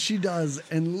see what she does,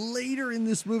 and later in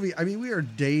this movie, I mean, we are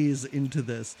days into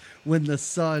this, when the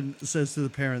son says to the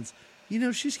parents, you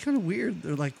know, she's kind of weird.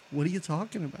 They're like, what are you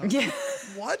talking about? Yeah.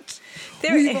 What?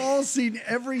 There- We've all seen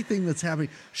everything that's happening.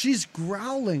 She's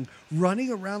growling, running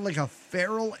around like a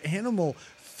feral animal,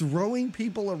 throwing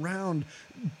people around,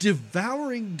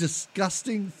 devouring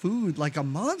disgusting food like a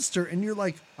monster. And you're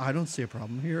like, I don't see a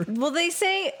problem here. Well, they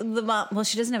say the mom. Well,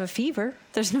 she doesn't have a fever.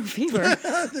 There's no fever.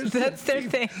 That's their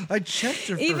thing. I checked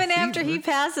her for Even after he fever.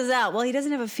 passes out, well, he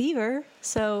doesn't have a fever.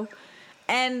 So,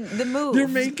 and the move. Their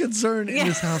main concern Yeah. in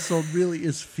this household really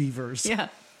is fevers. Yeah,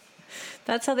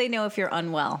 that's how they know if you're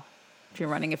unwell, if you're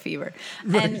running a fever.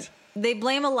 Right. And they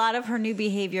blame a lot of her new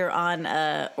behavior on,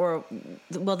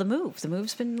 the move. The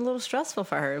move's been a little stressful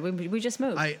for her. We just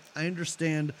moved. I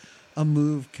understand a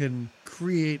move can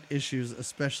create issues,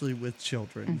 especially with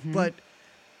children. But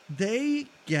they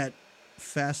get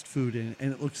fast food in,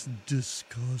 and it looks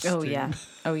disgusting.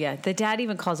 Oh yeah. The dad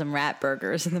even calls them rat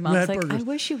burgers, and the mom's Rat like, burgers. I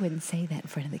wish you wouldn't say that in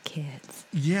front of the kids.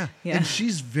 Yeah. Yeah. And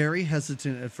she's very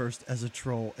hesitant at first as a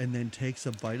troll, and then takes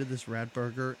a bite of this rat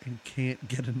burger and can't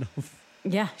get enough.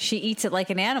 Yeah, she eats it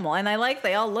like an animal. And I like,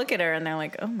 they all look at her and they're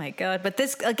like, oh my God. But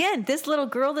this little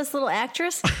girl, this little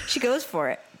actress, she goes for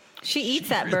it. She eats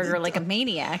that burger like a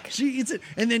maniac. She eats it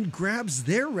and then grabs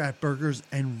their rat burgers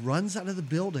and runs out of the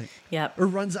building. Yep. Or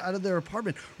runs out of their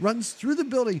apartment, runs through the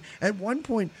building. At one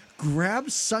point,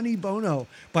 grabs Sonny Bono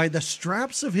by the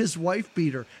straps of his wife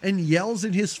beater and yells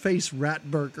in his face,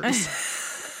 rat burgers.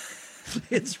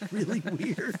 It's really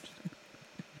weird.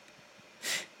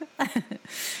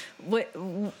 What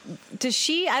does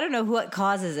she? I don't know what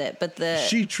causes it, but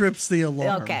She trips the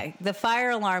alarm. Okay, the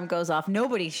fire alarm goes off.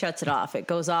 Nobody shuts it off. It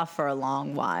goes off for a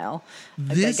long while.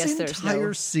 This I guess there's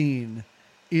entire scene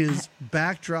is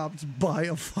backdropped by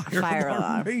a fire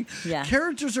alarm. Right? Yeah.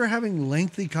 Characters are having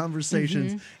lengthy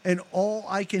conversations, and all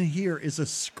I can hear is a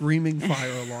screaming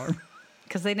fire alarm.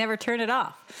 because they never turn it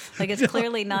off. Like it's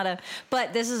clearly not a.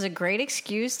 But this is a great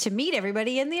excuse to meet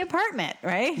everybody in the apartment,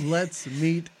 right? Let's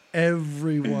meet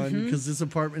everyone because this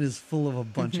apartment is full of a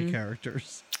bunch of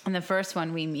characters. And the first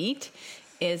one we meet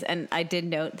is, and I did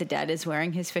note the dad is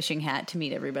wearing his fishing hat to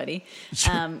meet everybody.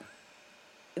 You want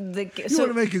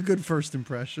to make a good first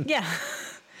impression. Yeah.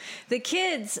 The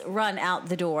kids run out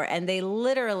the door and they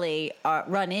literally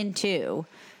run into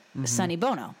Sonny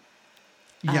Bono.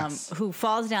 Yes. Who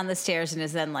falls down the stairs and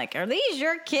is then like, are these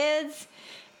your kids?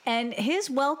 And his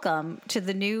welcome to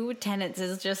the new tenants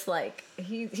is just like,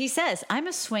 he says, I'm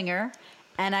a swinger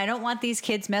and I don't want these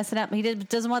kids messing up. He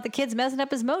doesn't want the kids messing up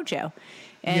his mojo.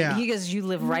 And he goes, you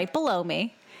live right below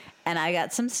me. And I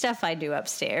got some stuff I do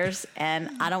upstairs, and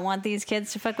I don't want these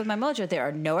kids to fuck with my mojo. There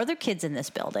are no other kids in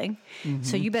this building,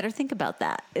 so you better think about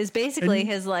that. Is basically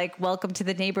his like welcome to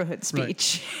the neighborhood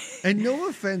speech. Right. And no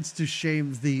offense to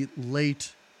shame the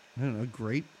late, I don't know,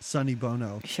 great Sonny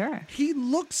Bono. Sure. He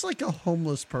looks like a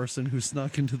homeless person who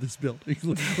snuck into this building.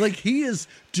 Like he is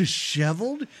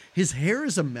disheveled. His hair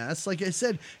is a mess. Like I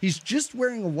said, he's just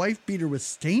wearing a wife beater with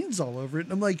stains all over it.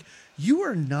 And I'm like, you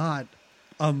are not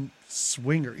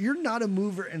swinger. You're not a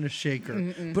mover and a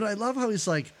shaker. But I love how he's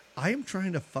like, I am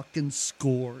trying to fucking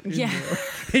score in there,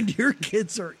 and your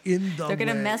kids are in the They're going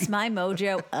to way. mess my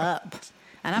mojo up,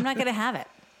 and I'm not going to have it.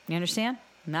 You understand?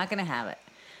 I'm not going to have it.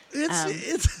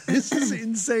 This is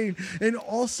insane. And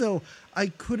also,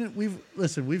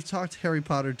 we've talked Harry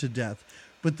Potter to death,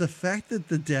 but the fact that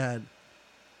the dad,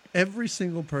 every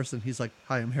single person, he's like,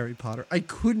 hi, I'm Harry Potter. I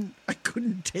couldn't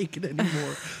take it anymore.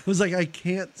 I was like, I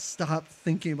can't stop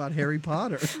thinking about Harry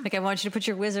Potter. Like, I want you to put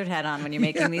your wizard hat on when you're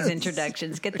making these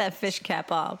introductions. Get that fish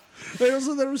cap off. I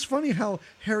also thought it was funny how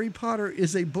Harry Potter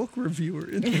is a book reviewer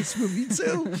in this movie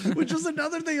too, which is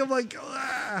another thing. I'm like,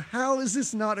 how is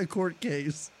this not a court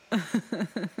case?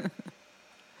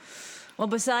 Well,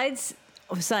 besides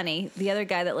Sonny, the other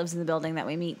guy that lives in the building that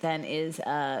we meet then is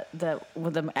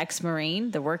the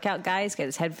ex-Marine, the workout guy. He's got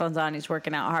his headphones on. He's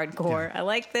working out hardcore. Yeah. I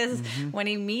like this. When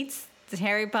he meets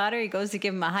Harry Potter, he goes to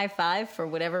give him a high five for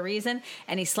whatever reason,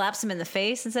 and he slaps him in the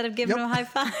face instead of giving him a high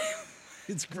five.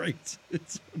 It's great.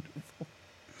 It's wonderful.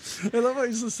 I love how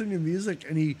he's listening to music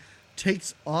and he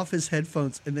takes off his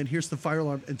headphones and then hears the fire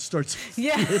alarm and starts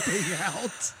flipping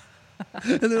out.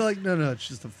 And they're like, no, it's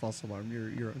just a false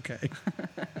alarm. You're okay.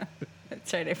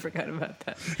 That's right. I forgot about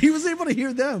that. He was able to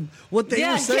hear them, what they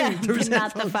were saying. Yeah, but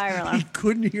not the fire alarm. He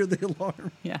couldn't hear the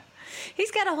alarm. Yeah.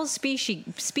 He's got a whole speech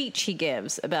he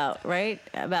gives about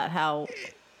how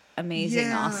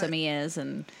amazing, awesome he is.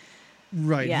 And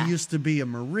right. Yeah. He used to be a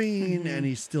Marine and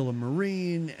he's still a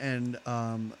Marine, and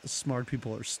smart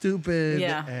people are stupid.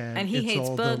 Yeah. And he it's hates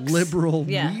all books. the liberal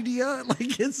Yeah. media.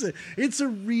 Like it's a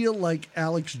real like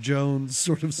Alex Jones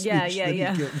sort of speech that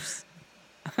he gives.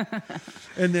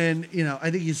 And then,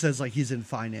 I think he says like he's in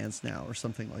finance now or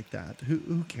something like that.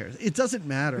 Who cares? It doesn't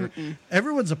matter.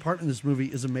 Everyone's apartment in this movie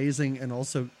is amazing and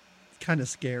also kind of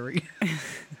scary.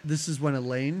 This is when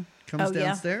Elaine comes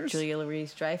downstairs. Julia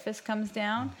Louis-Dreyfus comes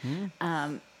down.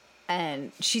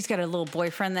 And she's got a little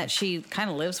boyfriend that she kind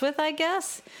of lives with, I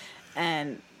guess.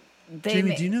 And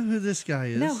Jamie, do you know who this guy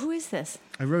is? No, who is this?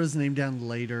 I wrote his name down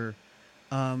later.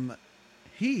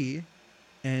 He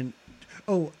and...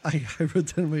 Oh, I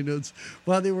wrote down in my notes.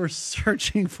 While they were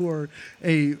searching for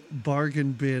a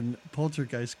bargain bin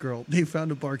poltergeist girl, they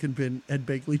found a bargain bin Ed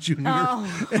Begley Jr.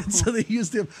 Oh. And so they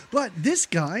used him. But this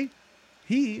guy,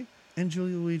 he and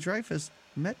Julia Louis-Dreyfus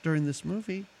met during this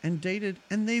movie and dated,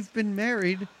 and they've been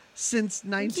married since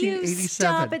You 1987.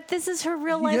 stop it. This is her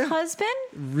real life Yeah. husband?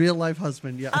 Real life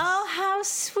husband, yes. Oh, how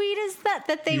sweet is that?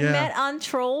 That they Yeah. met on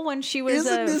Troll when she was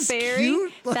Isn't a this fairy?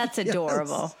 cute? Like, That's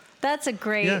adorable. yes. That's a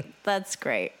great. Yeah. That's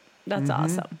great. That's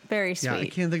awesome. Very sweet. Yeah, I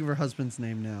can't think of her husband's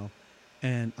name now,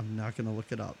 and I'm not going to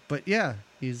look it up. But yeah,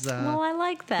 he's. Well, I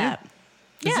like that.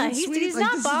 Yeah, Isn't it he's, sweet? he's Like,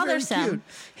 not this is very bothersome.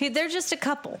 They're just a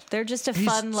couple. They're just a He's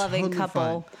fun-loving totally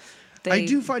couple. I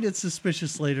do find it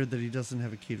suspicious later that he doesn't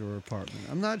have a key to her apartment.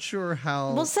 I'm not sure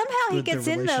how. Well, somehow he good their gets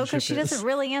in though because she relationship is. doesn't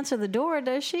really answer the door,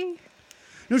 does she?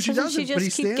 No, she doesn't doesn't. she But he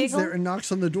just keep stands there giggling? and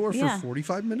knocks on the door Yeah. for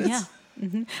 45 minutes. Yeah.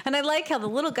 And I like how the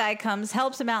little guy comes,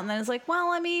 helps him out, and then is like, "Well,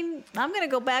 I mean, I'm going to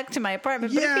go back to my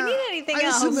apartment, but if you need anything I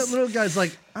else, assume that little guy's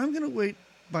like, I'm going to wait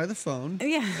by the phone.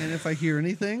 Yeah. And if I hear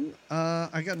anything,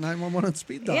 I got 911 on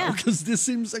speed dial Yeah. because this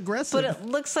seems aggressive. but it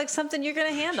looks like something you're going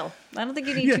to handle. I don't think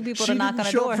you need Yeah, two people she to knock didn't on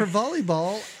a show door." up for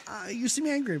volleyball. You seem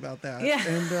angry about that. Yeah.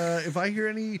 And if I hear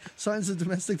any signs of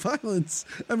domestic violence,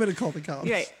 I'm going to call the cops.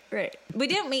 Right. We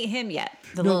didn't meet him yet.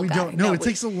 The No, little we guy. don't. No, it we-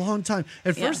 takes a long time.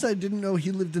 At Yeah. first, I didn't know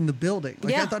he lived in the building.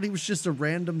 Like, I Yeah. thought he was just a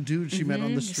random dude she met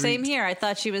on the street. Same here. I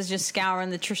thought she was just scouring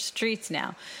the streets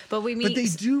now, but we meet. But they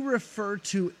do refer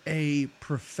to a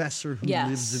professor who Yes.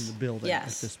 lives in the building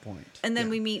Yes. at this point. And then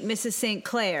Yeah. we meet Mrs. St.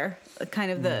 Clair, kind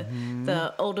of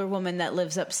the older woman that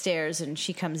lives upstairs, and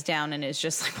she comes down and is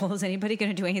just like, "Well, is anybody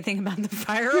going to do anything about the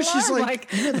fire alarm?" Yeah, she's like,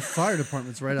 the fire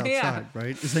department's right outside, Yeah.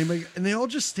 right? Is anybody? And they all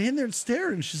just stand there and stare.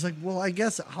 And she's like, "Well, I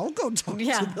guess I'll go talk to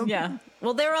yeah, them." yeah.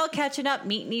 Well, they're all catching up,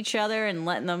 meeting each other, and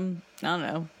letting them, I don't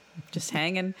know, just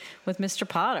hanging with Mr.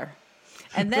 Potter.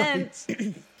 And then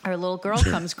our little girl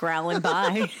comes growling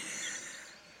by.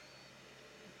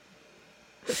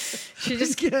 She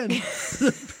just Again,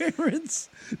 the parents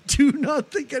do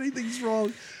not think anything's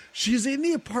wrong. She's in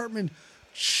the apartment,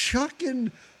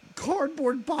 chucking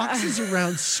cardboard boxes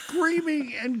around,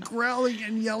 screaming and growling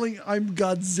and yelling, "I'm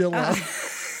Godzilla."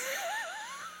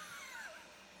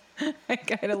 I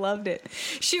kind of loved it.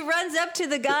 She runs up to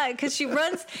the guy because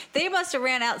they must have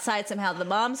ran outside somehow. The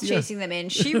mom's Yeah. chasing them in.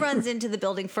 She runs into the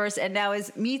building first and now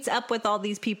meets up with all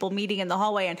these people meeting in the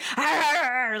hallway and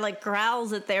like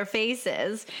growls at their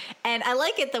faces. And I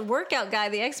like it. The workout guy,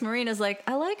 the ex-Marine, is like,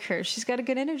 "I like her. She's got a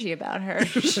good energy about her."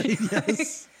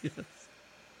 Yes.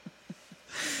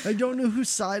 I don't know whose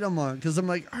side I'm on because I'm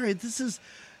like, all right, this is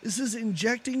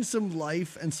injecting some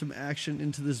life and some action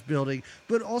into this building,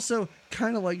 but also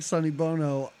kind of like Sonny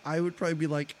Bono, I would probably be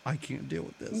like, I can't deal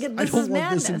with this. Yeah, I this don't is want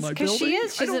madness this in my because building. she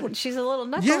is. She's a little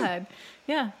knucklehead.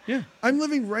 Yeah. Yeah, I'm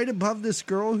living right above this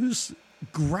girl who's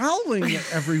growling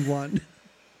at everyone.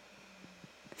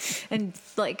 And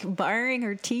like baring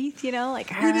her teeth,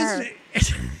 like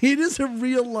It is a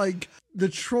real, like, the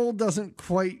troll doesn't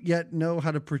quite yet know how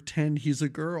to pretend he's a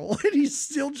girl, and he's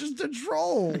still just a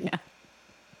troll. Yeah.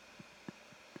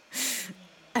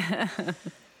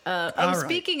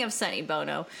 Speaking of Sonny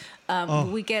Bono,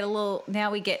 we get a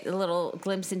little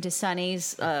glimpse into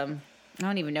Sonny's. I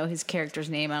don't even know his character's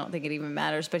name. I don't think it even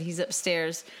matters. But he's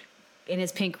upstairs in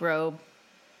his pink robe,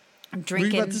 Were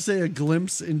drinking. you about to say a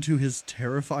glimpse into his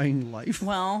terrifying life?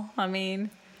 Well, I mean,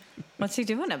 what's he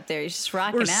doing up there? He's just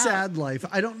rocking Or out. sad life.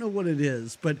 I don't know what it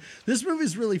is, but this movie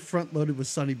is really front loaded with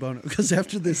Sonny Bono because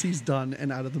after this he's done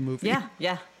and out of the movie.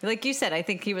 Yeah. Like you said, I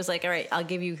think he was like, "All right, I'll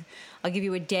give you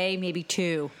a day, maybe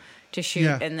two, to shoot,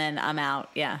 Yeah. and then I'm out."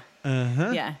 Yeah.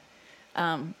 Uh-huh. Yeah.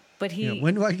 But he. Yeah,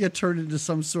 when do I get turned into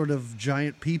some sort of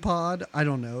giant pea pod? I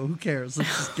don't know. Who cares? Let's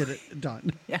just get it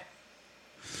done. Yeah.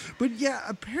 But yeah,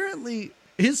 apparently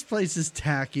his place is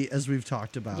tacky, as we've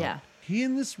talked about. Yeah. He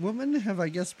and this woman have, I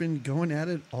guess, been going at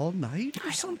it all night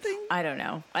or something. I don't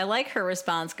know. I like her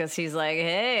response because he's like,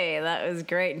 "Hey, that was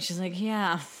great," and she's like,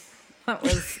 "Yeah, that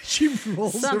was She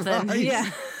rolls her something." eyes. Yeah.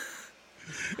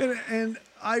 And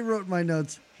I wrote my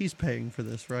notes. He's paying for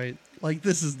this, right? Like,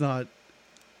 this is not.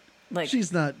 Like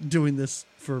She's not doing this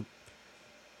for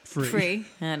free.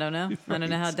 I don't know. I don't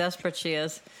know how desperate she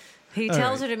is. He All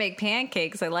tells right. her to make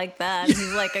pancakes. I like that.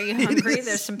 He's like, "Are you hungry? is.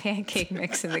 There's some pancake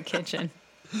mix in the kitchen."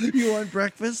 You want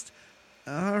breakfast?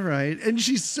 All right. And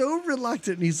she's so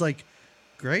reluctant. And he's like,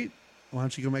 great. Why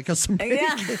don't you go make us some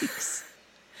Yeah. pancakes?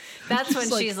 That's when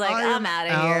She's she's like, "I am "I'm out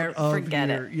of here. of Forget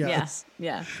here." it." Yes.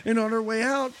 Yeah. And on her way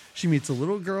out, she meets a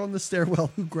little girl in the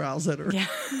stairwell who growls at her. Yeah.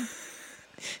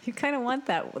 You kind of want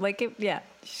that. Like,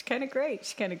 she's kind of great.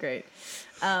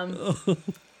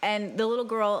 And the little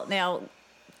girl now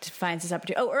finds this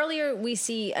opportunity. Oh, earlier we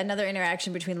see another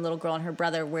interaction between the little girl and her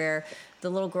brother where the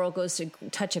little girl goes to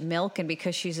touch a milk, and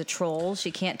because she's a troll,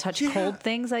 she can't touch cold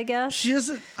things, I guess. She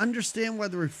doesn't understand why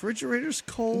the refrigerator's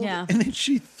cold, Yeah. and then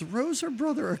she throws her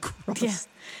brother across. Yeah.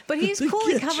 But he's the cool.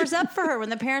 He kitchen. covers up for her when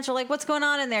the parents are like, what's going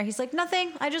on in there? He's like,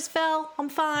 nothing. I just fell. I'm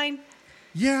fine.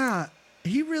 Yeah.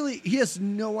 He has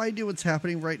no idea what's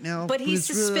happening right now. But he's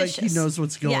it's really suspicious. like he knows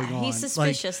what's going on. Yeah, he's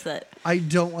suspicious that... I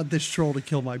don't want this troll to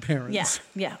kill my parents.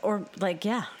 Yeah. Or like,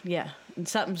 yeah.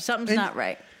 Something's not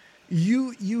right.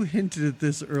 You hinted at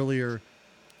this earlier.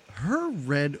 Her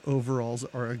red overalls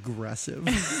are aggressive.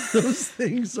 Those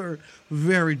things are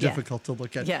very difficult to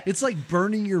look at. Yeah. It's like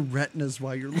burning your retinas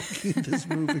while you're looking at this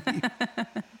movie.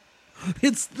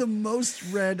 It's the most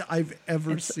red I've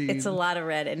ever seen. It's a lot of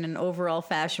red in an overall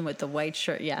fashion with the white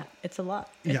shirt. Yeah, it's a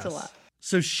lot. It's a lot.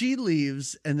 So she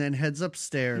leaves and then heads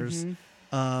upstairs.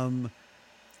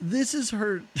 This is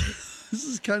her. This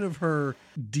is kind of her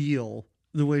deal.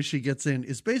 The way she gets in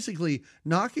is basically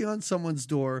knocking on someone's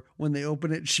door. When they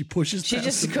open it, she pushes. She past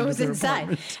just them into goes their inside,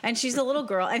 apartment. and she's a little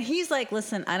girl, and he's like,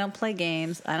 "Listen, I don't play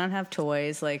games. I don't have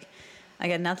toys. Like, I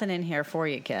got nothing in here for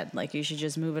you, kid. Like, you should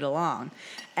just move it along."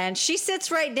 And she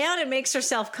sits right down and makes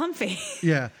herself comfy.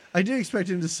 Yeah, I did expect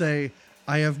him to say,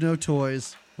 "I have no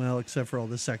toys." Well, except for all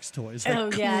the sex toys. I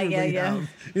clearly have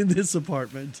in this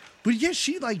apartment. But yeah,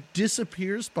 she like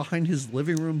disappears behind his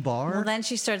living room bar. Well, then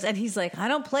she starts, and he's like, "I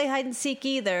don't play hide and seek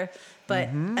either." But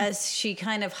as she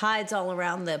kind of hides all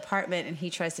around the apartment and he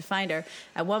tries to find her,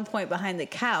 at one point behind the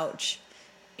couch,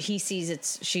 he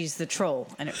sees she's the troll,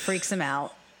 and it freaks him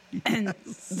out. And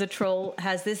the troll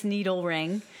has this needle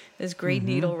ring, this great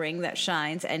needle ring that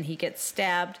shines, and he gets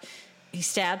stabbed. He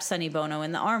stabs Sonny Bono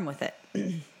in the arm with it.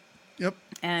 Yep.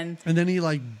 And then he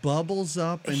like bubbles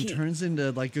up and turns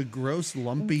into like a gross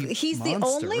lumpy he's monster. the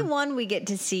only one we get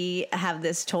to see have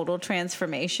this total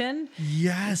transformation.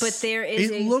 Yes. But there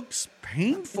is it looks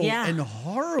painful and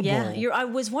horrible. Yeah. I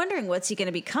was wondering what's he going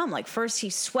to become. Like first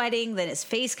he's sweating, then his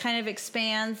face kind of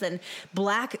expands, then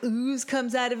black ooze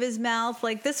comes out of his mouth.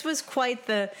 Like this was quite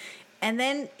the... And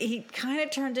then he kind of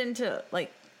turned into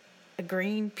like a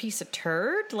green piece of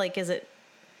turd. Like is it...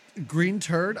 Green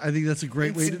turd, I think that's a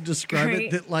great way to describe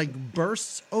it. That like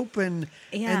bursts open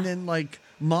and then like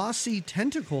mossy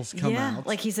tentacles come out.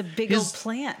 Like he's a big old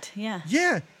plant. Yeah.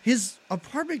 Yeah. His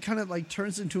apartment kind of like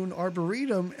turns into an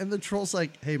arboretum, and the troll's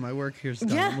like, "Hey, my work here's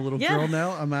done. I'm a little girl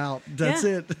now. I'm out. That's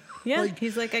it." Yeah. Like,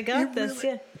 he's like, "I got this."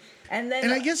 Really, And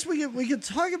then I guess we could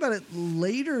talk about it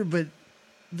later, but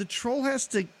the troll has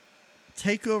to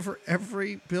take over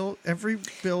every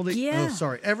building. Yeah. Oh,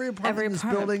 sorry, every apartment in this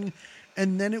building.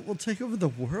 And then it will take over the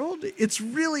world. It's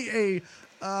really a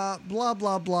blah,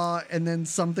 blah, blah, and then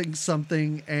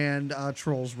something, and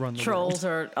trolls run the world. Trolls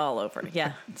are all over.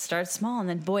 Yeah. It starts small, and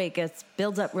then, boy, it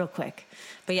builds up real quick.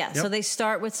 But, yeah, so they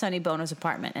start with Sonny Bono's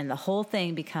apartment, and the whole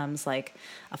thing becomes like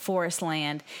a forest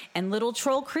land, and little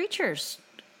troll creatures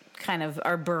kind of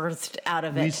are birthed out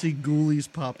of it. We see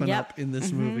ghoulies popping up in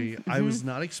this movie. I was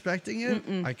not expecting it.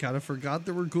 I kind of forgot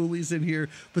there were ghoulies in here,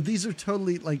 but these are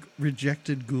totally like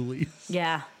rejected ghoulies.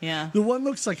 Yeah. The one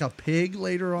looks like a pig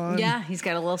later on. Yeah, he's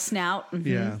got a little snout.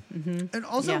 Yeah. And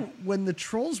also, when the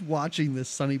troll's watching this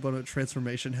Sonny Bono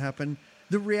transformation happen,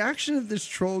 the reaction of this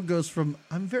troll goes from,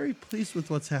 "I'm very pleased with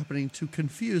what's happening," to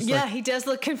confused. Yeah, like, he does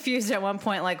look confused at one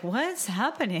point, like, what's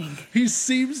happening? He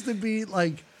seems to be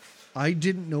like, "I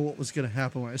didn't know what was going to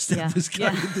happen when I stabbed this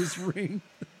guy with this ring."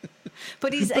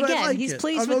 But he's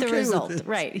pleased with the result.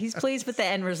 Right. He's pleased with the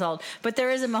end result. But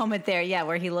there is a moment there,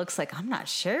 where he looks like, "I'm not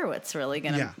sure what's really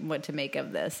what to make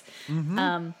of this."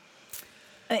 In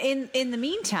the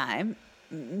meantime,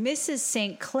 Mrs.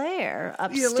 St. Clair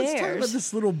upstairs. Yeah, let's talk about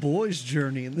this little boy's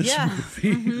journey in this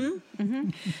movie.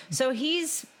 So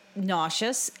he's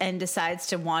nauseous and decides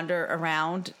to wander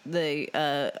around the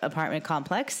apartment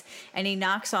complex, and he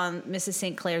knocks on Mrs.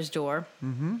 St. Clair's door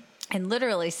and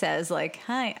literally says like,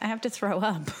 "Hi, I have to throw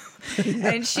up."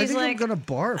 And she's I think like, "I'm gonna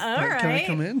barf. All right. Can I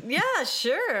come in?" Yeah,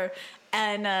 sure.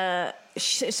 And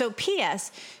so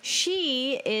P.S.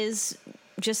 she is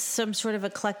just some sort of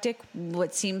eclectic,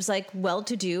 what seems like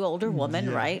well-to-do older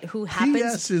woman, right? Who happens...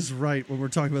 P.S. is right when we're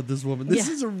talking about this woman. This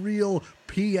is a real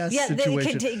P.S.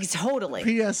 situation. Totally.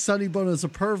 P.S. Sonny Bono's a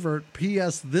pervert.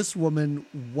 P.S. This woman,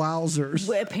 wowzers.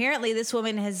 Apparently, this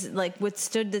woman has like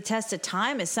withstood the test of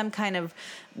time as some kind of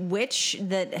witch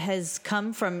that has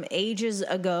come from ages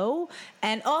ago,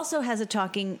 and also has a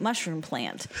talking mushroom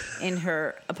plant in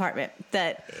her apartment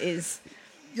that is...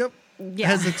 Yep. Yeah.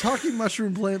 Has a talking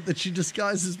mushroom plant that she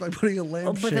disguises by putting a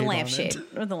lampshade with a on lampshade.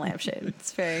 it. With a lampshade.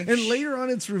 It's very... And later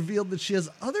on, it's revealed that she has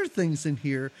other things in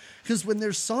here, because when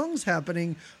there's songs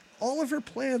happening, all of her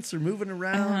plants are moving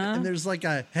around, and there's like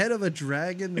a head of a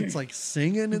dragon that's like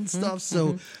singing and stuff.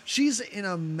 So she's in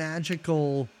a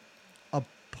magical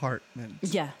apartment.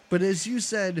 Yeah. But as you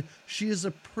said, she is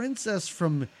a princess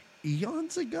from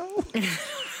eons ago.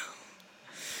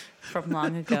 From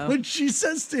long ago. When she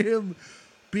says to him,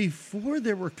 before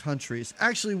there were countries,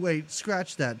 actually, wait,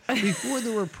 scratch that. Before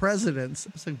there were presidents.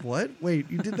 I was like, what? Wait,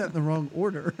 you did that in the wrong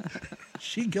order.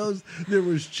 She goes, there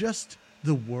was just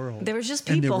the world. There was just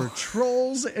And people. there were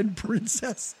trolls and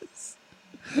princesses.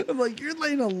 I'm like, you're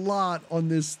laying a lot on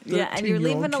this 13-year-old Yeah, and you're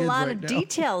leaving a kid lot right of now.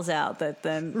 details out that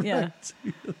then, yeah. Right.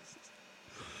 Yes.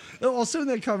 Also in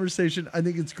that conversation, I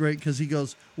think it's great because he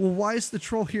goes, well, why is the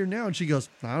troll here now? And she goes,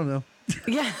 I don't know.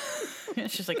 Yeah.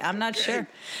 She's like, I'm not sure.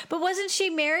 But wasn't she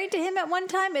married to him at one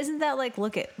time? Isn't that like,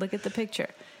 look at the picture.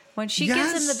 When she gives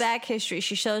him Yes. the back history,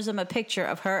 she shows him a picture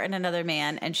of her and another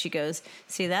man, and she goes,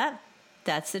 see that?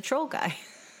 That's the troll guy.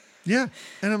 Yeah.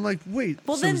 And I'm like, wait.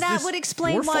 Well, so then is that this would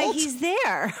explain your why fault? he's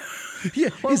there. Yeah,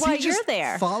 or is why he you're just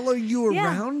there. following you Yeah.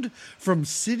 around from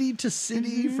city to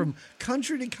city, from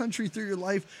country to country through your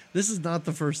life? This is not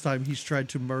the first time he's tried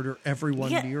to murder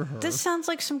everyone near her. This sounds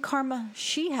like some karma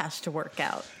she has to work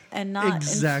out and not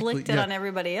Exactly, inflict it yeah. on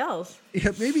everybody else.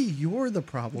 Yeah, maybe you're the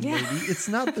problem, Yeah. lady. It's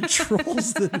not the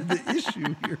trolls that are the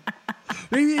issue here.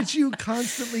 Maybe it's you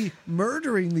constantly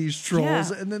murdering these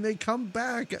trolls, Yeah. and then they come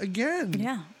back again.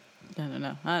 Yeah. I don't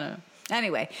know.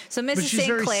 Anyway, so Mrs. she's St.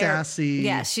 very Clair, sassy.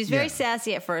 Yeah, she's very Yeah.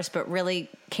 sassy at first, but really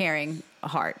caring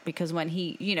heart because when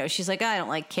he, she's like, I don't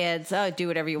like kids. Oh, do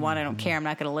whatever you want. I don't care. I'm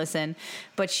not going to listen.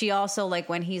 But she also like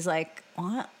when he's like,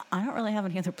 well, I don't really have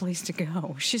any other place to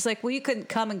go. She's like, well, you can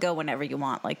come and go whenever you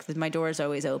want. Like my door is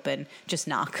always open. Just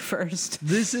knock first.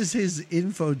 This is his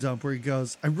info dump where he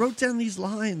goes, I wrote down these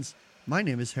lines. My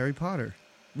name is Harry Potter.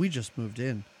 We just moved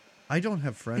in. I don't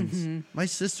have friends. My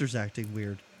sister's acting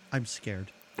weird. I'm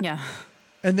scared. Yeah.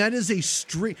 And that is a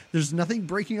string. There's nothing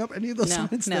breaking up any of those No,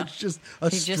 lines. no. That's just a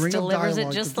He string just delivers of it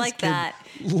dialogue just that like this that.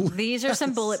 kid These are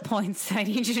some bullet points I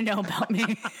need you to know about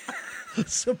me.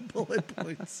 some bullet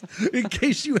points. In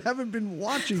case you haven't been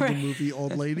watching the Right. movie,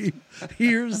 old lady,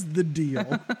 here's the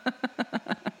deal.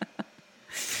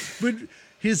 But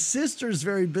his sister's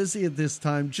very busy at this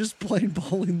time, just playing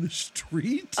ball in the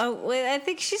street. Oh, well, I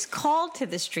think she's called to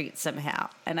the street somehow,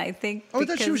 and I think I thought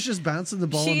she because was just bouncing the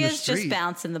ball in she the is street. just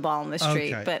bouncing the ball in the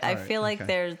street. Okay, But I all right, feel like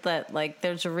okay.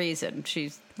 there's a reason.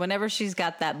 Whenever she's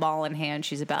got that ball in hand,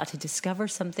 she's about to discover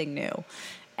something new.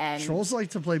 And Trolls like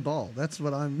to play ball. That's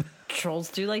what I'm. trolls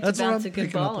do like That's to what bounce I'm a good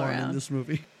picking up ball on around. in this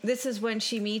movie. This is when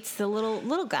she meets the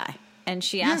little guy, and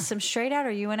she asks him straight out,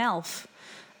 "Are you an elf?"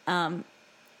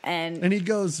 And he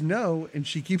goes, no, and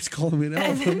she keeps calling him an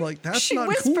elf. I'm like, that's she not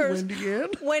whispers cool,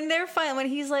 Wendy Ann. when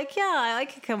he's like, yeah, I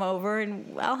could come over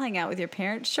and I'll hang out with your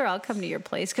parents. Sure, I'll come to your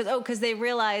place because they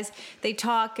realize they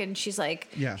talk and she's like,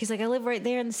 Yeah. he's like, I live right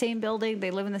there in the same building.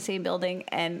 They live in the same building,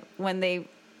 and when they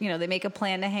they make a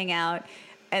plan to hang out,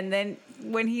 and then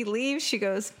when he leaves, she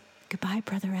goes, goodbye,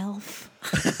 brother elf.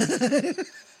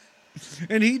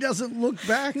 And he doesn't look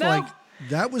back No. like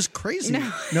that was crazy.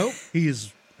 No. Nope, he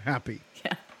is happy.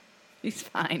 Yeah, he's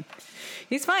fine.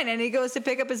 He's fine, and he goes to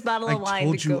pick up his bottle I of wine.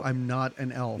 told to you go. I'm not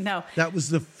an elf. No. That was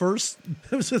the first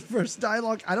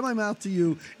dialogue out of my mouth to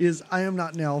you is I am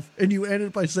not an elf. And you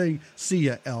ended by saying, see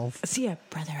ya, elf. See ya,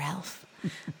 brother elf.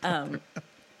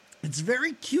 It's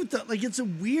very cute though. Like it's a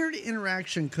weird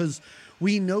interaction because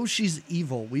we know she's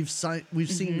evil. We've seen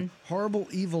Mm-hmm. horrible,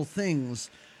 evil things,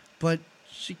 but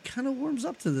she kind of warms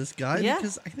up to this guy Yeah.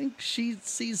 because I think she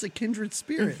sees a kindred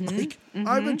spirit. Like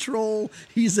I'm a troll,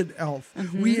 he's an elf.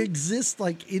 We exist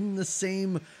like in the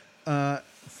same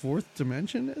fourth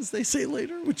dimension, as they say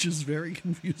later, which is very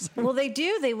confusing. Well, they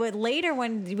do. They would later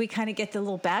when we kind of get the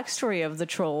little backstory of the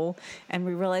troll, and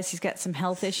we realize he's got some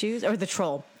health issues. Or the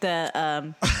troll,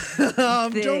 the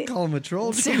Don't call him a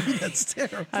troll. Jamie, that's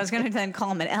terrible. I was going to then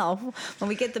call him an elf. When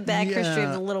we get the back history of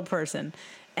Yeah. the little person,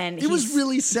 and It was he's-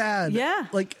 really sad. Yeah.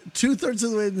 Like 2/3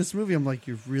 of the way in this movie, I'm like,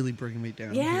 you're really bringing me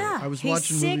down. yeah. Here. I was he's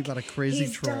watching a movie sick, about a crazy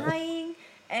he's troll. dying,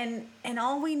 and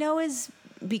all we know is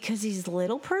because he's a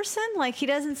little person. Like he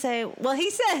doesn't say. Well, he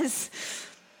says.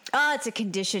 Oh, it's a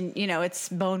condition, it's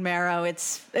bone marrow.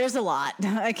 There's a lot.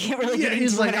 I can't really Yeah, get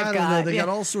he's into like, what I I've don't know. got. They Yeah. got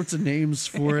all sorts of names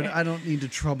for it. I don't need to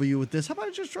trouble you with this. How about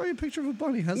I just draw you a picture of a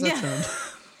bunny? How's that Yeah. sound?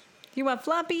 You want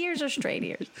floppy ears or straight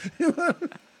ears?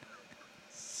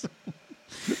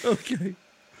 Okay.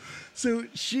 So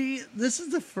this is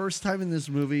the first time in this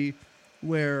movie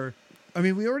where, I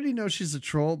mean, we already know she's a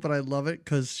troll, but I love it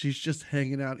because she's just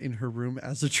hanging out in her room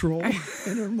as a troll.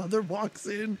 And her mother walks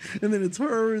in, and then it's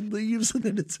her and leaves, and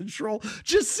then it's a troll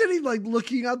just sitting like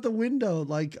looking out the window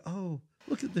like, oh,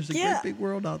 Look at there's a Yeah. great big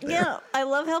world out there. Yeah, I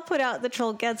love how put out the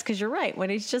troll gets because you're right. When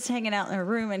he's just hanging out in a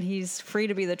room and he's free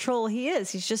to be the troll, he is.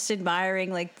 He's just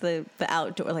admiring like the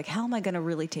outdoor. Like, how am I going to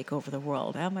really take over the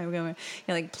world? How am I going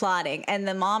to, like plotting? And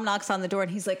the mom knocks on the door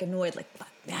and he's like annoyed, like, fuck,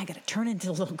 man, I got to turn into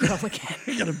the little girl again.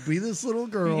 You gotta be this little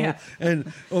girl, Yeah.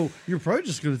 and you're probably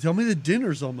just gonna tell me the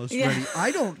dinner's almost Yeah. ready.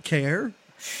 I don't care.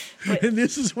 And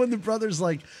this is when the brother's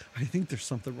like, I think there's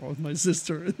something wrong with my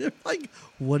sister. And they're like,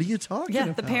 what are you talking Yeah,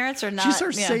 about? the parents are She's her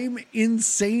not- yeah. same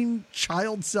insane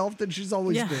child self that she's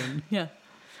always Yeah, been. yeah.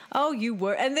 Oh, you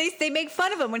were, and they make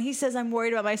fun of him when he says, "I'm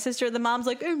worried about my sister." The mom's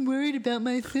like, "I'm worried about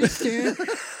my sister."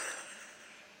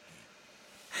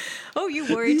 Oh,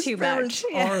 you worry These too parents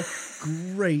much. Yeah.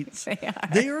 are great.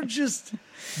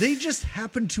 They just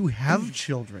happen to have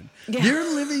children. Yeah. They're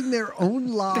living their own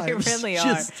lives. really are.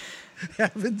 just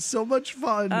having so much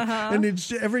fun. And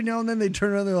it's every now and then they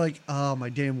turn around, they're like, oh, my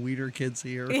damn Weeder kid's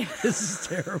here. This is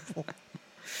terrible.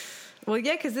 Well,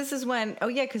 yeah, because this is when. Oh,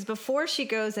 yeah, because before she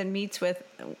goes and meets with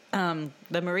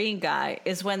the Marine guy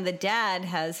is when the dad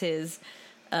has his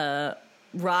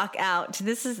rock out.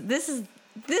 This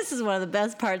is one of the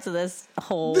best parts of this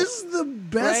whole. This is the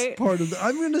best Right? part of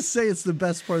I'm going to say it's the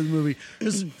best part of the movie.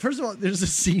 Because, first of all, there's a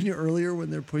scene earlier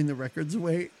when they're putting the records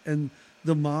away, and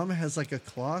the mom has like a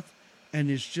cloth and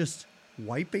is just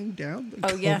wiping down the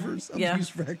covers of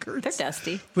these records. They're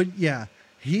dusty. But yeah,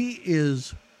 he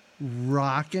is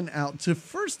rocking out to,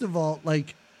 first of all,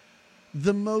 like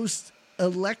the most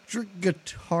electric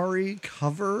guitar-y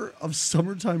cover of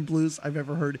Summertime Blues I've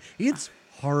ever heard. It's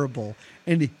horrible.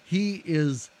 And he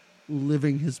is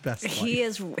living his best life. He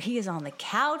is on the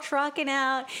couch rocking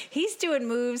out. He's doing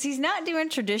moves. He's not doing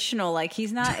traditional, like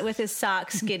he's not with his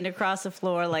socks skidding across the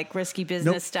floor like Risky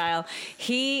Business Nope. style.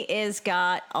 He is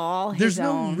got all There's his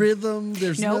no own rhythm.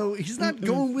 There's Nope. he's not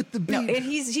going with the beat. No, and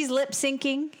he's lip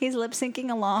syncing. He's lip syncing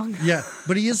along. Yeah,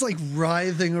 but he is like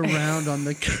writhing around on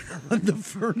the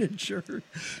furniture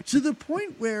to the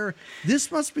point where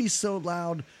this must be so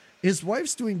loud. His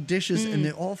wife's doing dishes and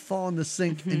they all fall in the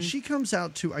sink, and she comes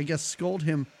out to, I guess, scold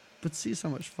him, but sees how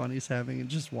much fun he's having and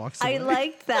just walks away. I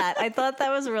liked that. I thought that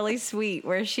was really sweet.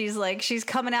 Where she's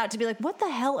coming out to be like, "What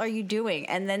the hell are you doing?"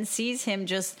 And then sees him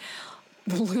just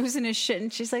losing his shit,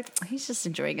 and she's like, "He's just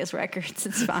enjoying his records.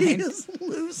 It's fine." He is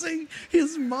losing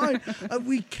his mind.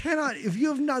 We cannot, if you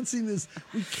have not seen this,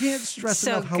 we can't stress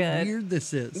So enough how good. weird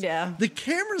this is. Yeah. The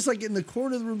camera's like in the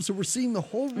corner of the room, so we're seeing the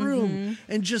whole room,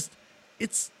 and just,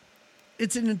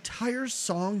 it's an entire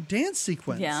song dance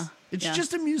sequence. Yeah, It's yeah.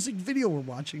 just a music video we're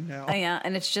watching now. Yeah,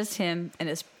 and it's just him, and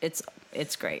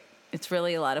it's great. It's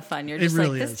really a lot of fun. You're It just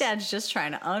really like, this is. dad's just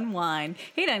trying to unwind.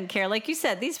 He doesn't care. Like you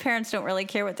said, these parents don't really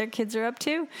care what their kids are up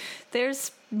to.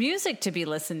 There's music to be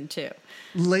listened to.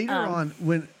 Later on,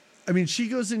 she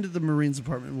goes into the Marine's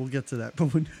apartment. We'll get to that.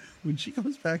 But when she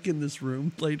comes back in this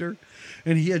room later,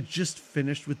 and he had just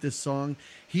finished with this song,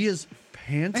 he is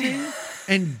panting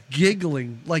and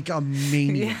giggling like a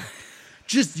maniac.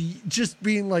 Just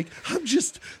being like, I'm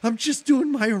just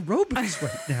doing my aerobics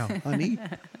right now, honey.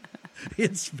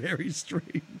 It's very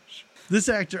strange. This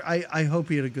actor, I hope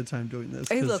he had a good time doing this.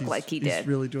 He 'cause looked like he He's did.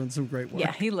 really doing some great work.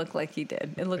 Yeah, he looked like he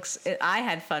did. I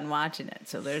had fun watching it,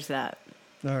 so there's that.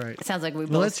 All right. It sounds like we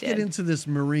Well, both let's get did. into this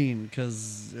Marine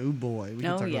because, oh boy, we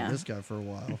can Oh, talk yeah. about this guy for a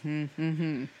while.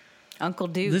 Uncle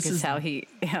Duke This is is how he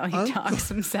Uncle- talks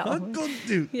himself. Uncle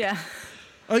Duke. Yeah.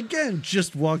 Again,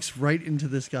 just walks right into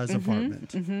this guy's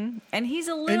apartment. And he's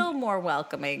a little more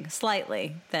welcoming,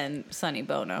 slightly, than Sonny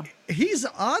Bono. He's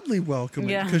oddly welcoming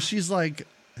Yeah. because she's like,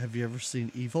 have you ever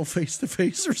seen evil face to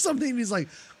face or something? And he's like,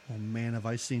 oh man, have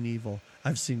I seen evil?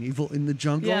 I've seen evil in the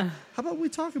jungle. Yeah. How about we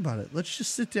talk about it? Let's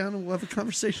just sit down and we'll have a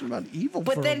conversation about evil for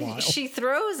But a then while. she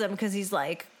throws him because he's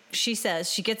like, she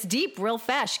says, she gets deep real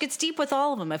fast. She gets deep with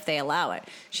all of them if they allow it.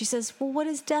 She says, well, what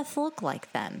does death look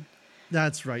like then?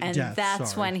 That's right, And death.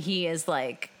 that's sorry. when he is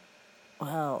like,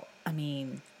 well, I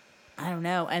mean, I don't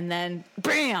know. And then,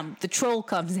 bam, the troll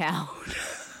comes out.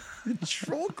 The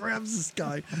troll grabs this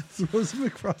guy, throws him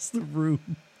across the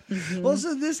room. Mm-hmm.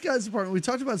 Also, this guy's apartment, we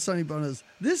talked about Sonny Bono's.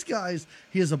 This guy's,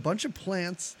 he has a bunch of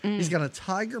plants. He's got a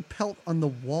tiger pelt on the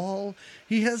wall.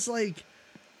 He has like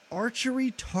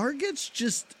archery targets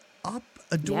just up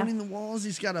adorning the walls.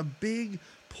 He's got a big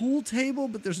pool table,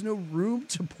 but there's no room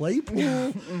to play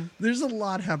pool. There's a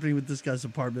lot happening with this guy's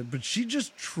apartment, but she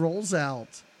just trolls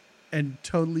out and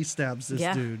totally stabs this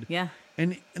dude. Yeah.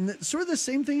 And sort of the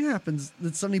same thing happens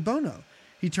with Sonny Bono.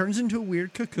 He turns into a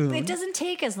weird cocoon. It doesn't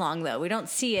take as long, though. We don't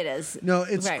see it as... No,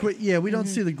 it's right. quick. Yeah, we don't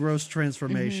see the gross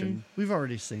transformation. We've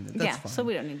already seen it. That's yeah, fine. so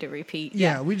we don't need to repeat.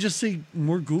 Yeah, we just see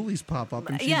more ghoulies pop up.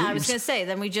 And she Yeah, I leaves. was going to say,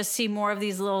 then we just see more of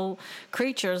these little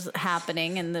creatures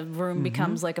happening, and the room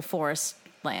becomes like a forest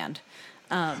land.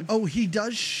 Oh, he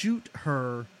does shoot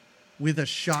her with a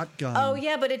shotgun. Oh,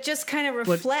 yeah, but it just kind of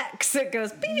reflects. It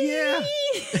goes, beep, Yeah.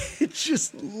 It's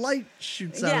just light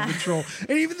shoots out of the Yeah. troll.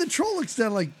 And even the troll looks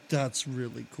down like, that's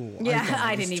really cool. Yeah, thought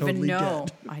I it was didn't even totally know.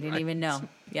 dead. I didn't even know.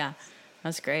 Yeah,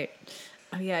 that's great.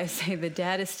 Oh, yeah, I say the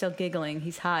dad is still giggling.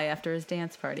 He's high after his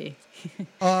dance party.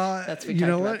 That's we You talked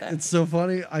know about what? that. It's so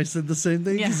funny. I said the same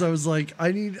thing because Yeah. I was like,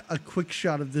 I need a quick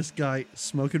shot of this guy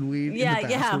smoking weed Yeah, in the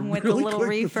yeah, bathroom with the really little quick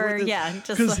reefer, before this, yeah, just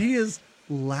because like- he is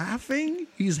laughing.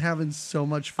 He's having so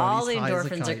much fun. All He's the high as a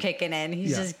endorphins are kite. kicking in.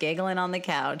 He's Yeah. just giggling on the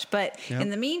couch. But Yep. in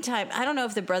the meantime, I don't know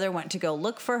if the brother went to go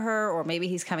look for her, or maybe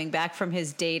he's coming back from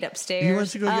his date upstairs. He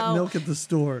wants to go get milk at the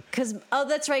store.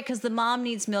 That's right, because the mom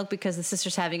needs milk because the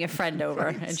sister's having a friend over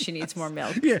and she needs more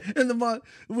milk. Yeah, and the mom,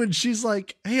 when she's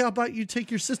like, "Hey, how about you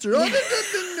take your sister?" Oh,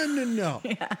 no.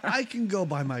 I can go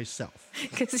by myself.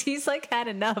 Because he's like had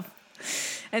enough.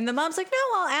 And the mom's like,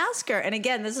 no, I'll ask her. And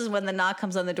again, this is when the knock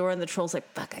comes on the door and the troll's like,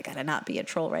 fuck, I gotta not be a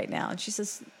troll right now. And she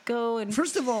says, go and...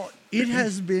 First of all, it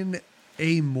has been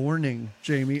a morning,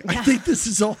 Jamie. I think this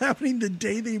is all happening the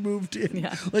day they moved in.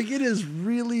 Yeah. Like, it has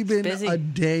really been busy. a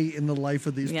day in the life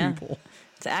of these Yeah. people.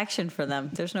 It's action for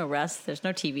them. There's no rest. There's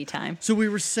no TV time. So we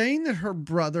were saying that her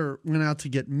brother went out to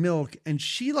get milk and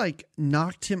she like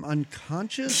knocked him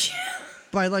unconscious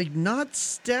by like not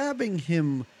stabbing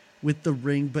him with the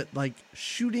ring, but like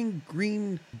shooting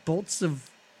green bolts of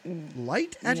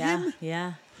light at him.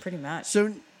 Yeah, pretty much.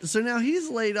 So now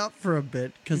he's laid up for a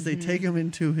bit because they take him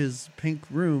into his pink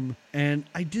room. And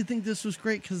I did think this was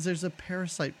great because there's a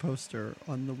Parasite poster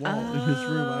on the wall in his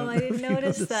room. Oh, don't I know didn't if you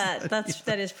notice noticed that.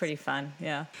 That is pretty fun.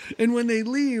 Yeah. And when they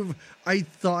leave, I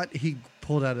thought he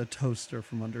pulled out a toaster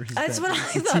from under his That's bed. what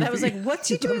I thought. I was like, what's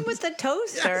he doing with the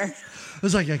toaster? I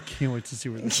was like, I can't wait to see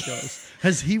where this goes.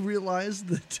 Has he realized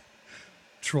that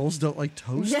trolls don't like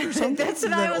toast or something? That's what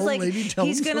Did that I was old like. lady tell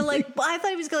He's him gonna something? like. Well, I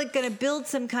thought he was gonna build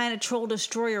some kind of troll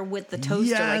destroyer with the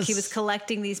toaster. Like he was Yes.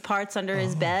 collecting these parts under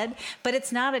his bed, but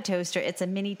it's not a toaster. It's a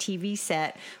mini TV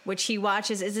set which he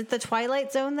watches. Is it the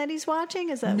Twilight Zone that he's watching?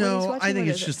 Is that what he's No, watching? I think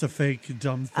What it's is it? just a fake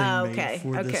dumb thing Oh, made okay,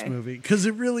 for this okay. movie. Because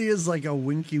it really is like a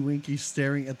winky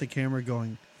staring at the camera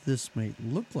going, this may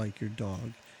look like your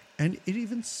dog. And it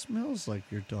even smells like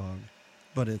your dog.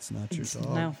 But it's not your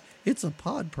dog. no. It's a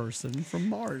pod person from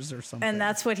Mars or something. And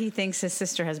that's what he thinks his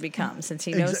sister has become since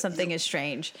he knows something is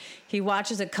strange. He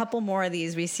watches a couple more of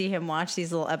these. We see him watch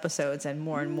these little episodes and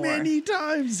more. Many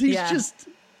times.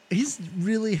 He's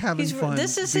really having fun.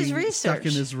 This is his being stuck in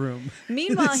research. his room.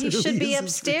 Meanwhile, This he really should be is his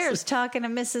upstairs research. talking to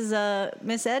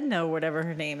Miss Edna, or whatever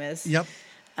her name is. Yep.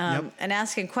 And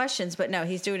asking questions, but no,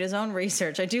 he's doing his own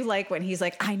research. I do like when he's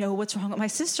like, I know what's wrong with my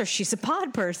sister. She's a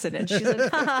pod person. And she's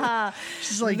like, ha ha ha.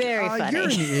 She's like, very funny. You're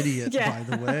an idiot, Yeah.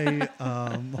 by the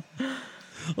way.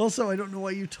 Also, I don't know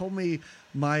why you told me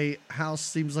my house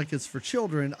seems like it's for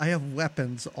children. I have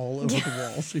weapons all over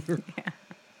the walls here.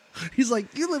 He's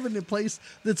like, you live in a place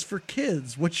that's for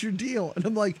kids. What's your deal? And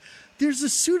I'm like, there's a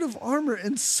suit of armor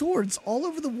and swords all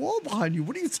over the wall behind you.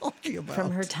 What are you talking about?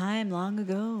 From her time long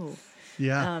ago.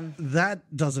 Yeah,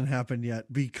 that doesn't happen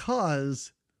yet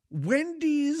because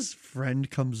Wendy's friend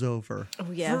comes over.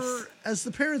 Oh, yes. For, as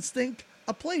the parents think,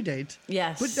 a play date.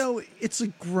 Yes. But no, it's a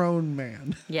grown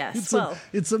man. Yes,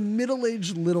 It's a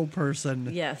middle-aged little person.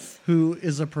 Yes. Who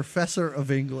is a professor of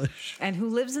English. And who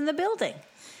lives in the building.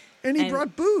 And he And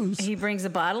brought booze. He brings a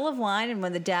bottle of wine, and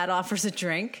when the dad offers a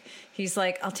drink, he's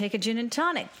like, I'll take a gin and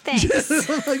tonic. Thanks.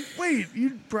 I'm like, wait,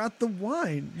 you brought the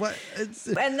wine. What?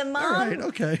 And the mom, All right,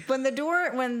 okay.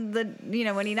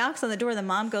 when he knocks on the door, the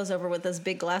mom goes over with this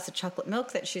big glass of chocolate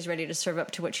milk that she's ready to serve up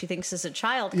to what she thinks is a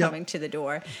child Yep. coming to the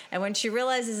door. And when she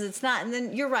realizes it's not, and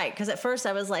then you're right, because at first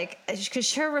I was like,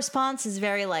 because her response is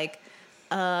very like,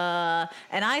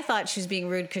 and I thought she was being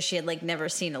rude because she had like never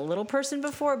seen a little person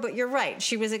before, but you're right.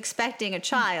 She was expecting a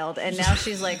child, and now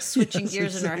she's like switching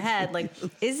gears in her head. Like,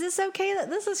 is this okay that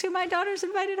this is who my daughter's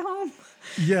invited home?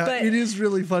 Yeah, But- it is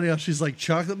really funny how she's like,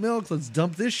 chocolate milk, let's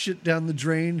dump this shit down the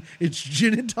drain. It's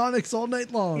gin and tonics all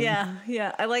night long. Yeah.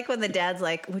 I like when the dad's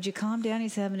like, would you calm down?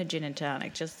 He's having a gin and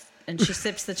tonic. And she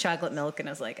sips the chocolate milk, and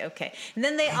I was like, okay. And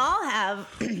then they all have...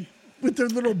 With their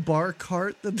little bar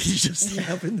cart that they just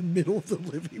have in the middle of the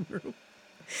living room.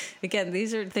 Again,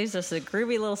 these are just a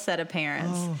groovy little set of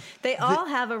parents. They all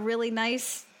have a really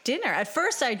nice dinner. At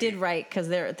first, I did right because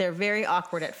they're very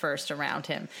awkward at first around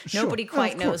him. Sure. Nobody Oh,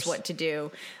 quite of knows course. what to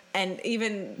do. And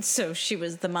even so,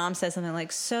 the mom says something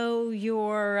like, "So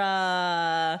you're,"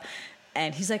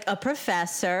 and he's like, "A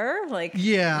professor," like,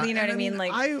 Yeah, you know what I mean?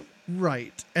 Like,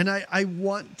 right. And I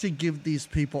want to give these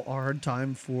people a hard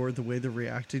time for the way they're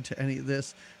reacting to any of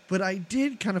this. But I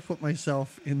did kind of put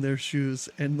myself in their shoes.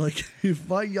 And like, if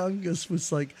my youngest was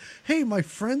like, hey, my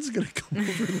friend's going to come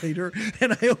over later,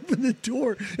 and I open the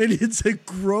door and it's a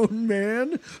grown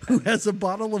man who has a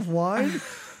bottle of wine,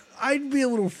 I'd be a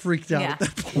little freaked out at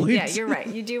that point. Yeah, you're right.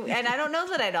 You do. And I don't know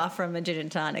that I'd offer him a gin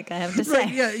and tonic, I have to say.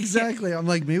 Right, yeah, exactly. I'm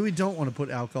like, maybe we don't want to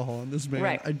put alcohol in this man.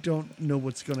 Right. I don't know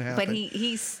what's going to happen. But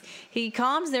he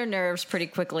calms their nerves pretty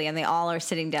quickly, and they all are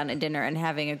sitting down at dinner and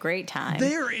having a great time.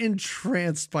 They're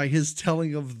entranced by his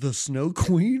telling of the Snow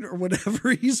Queen or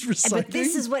whatever he's reciting. But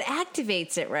this is what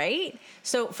activates it, right?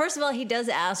 So first of all, he does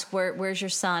ask, where's your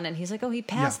son? And he's like, oh, he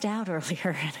passed out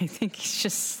earlier. And I think he's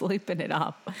just sleeping it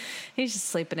off. He's just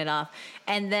sleeping it off.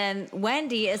 And then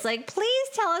Wendy is like, please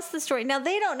tell us the story. Now,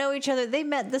 they don't know each other. They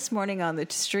met this morning on the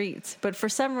streets. But for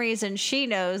some reason, she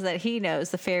knows that he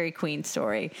knows the Fairy Queen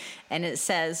story. And it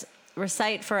says,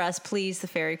 recite for us, please, the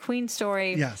Fairy Queen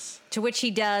story. Yes. To which he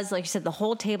does. Like you said, the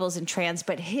whole table's entranced.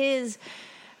 But him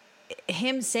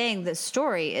saying the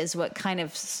story is what kind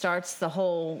of starts the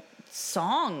whole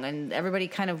song. And everybody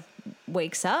kind of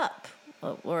wakes up.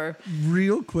 Or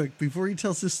real quick, before he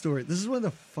tells his story, this is one of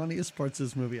the funniest parts of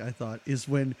this movie, I thought, is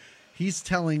when he's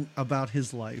telling about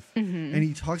his life. And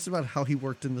he talks about how he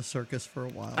worked in the circus for a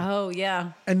while. Oh,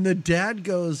 yeah. And the dad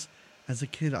goes, as a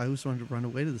kid, I always wanted to run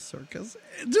away to the circus.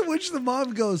 To which the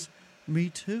mom goes, me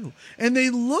too. And they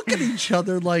look at each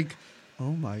other like,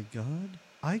 oh my God,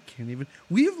 I can't even.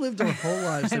 We've lived our whole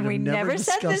lives and we have never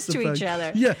said discussed this to each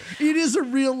other. Yeah, it is a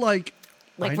real like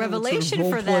revelation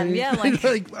for them. Yeah, like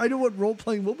I know what role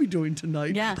playing we'll be doing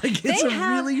tonight. Yeah, like it's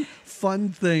really fun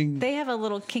thing. They have a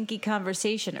little kinky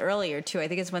conversation earlier too. I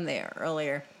think it's when they're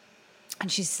earlier.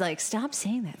 And she's like, stop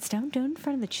saying that. Stop doing it in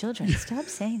front of the children. Stop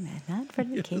saying that. Not in front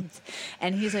of the kids.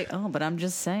 And he's like, oh, but I'm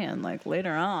just saying, like,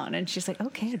 later on. And she's like,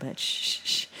 okay, but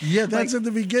shh. Yeah, that's at the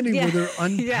beginning where they're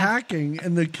unpacking. Yeah.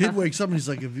 And the kid wakes up and he's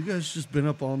like, have you guys just been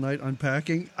up all night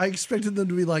unpacking? I expected them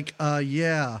to be like,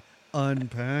 yeah,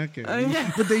 unpacking.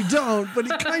 But they don't. But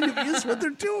it kind of is what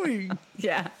they're doing.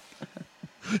 Yeah.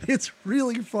 It's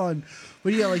really fun.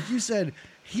 But yeah, like you said,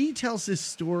 he tells this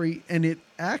story and it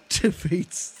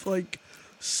activates like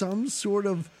some sort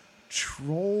of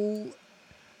troll.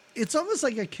 It's almost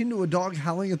like akin to a dog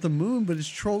howling at the moon, but it's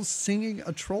trolls singing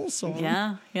a troll song.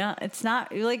 Yeah, yeah. It's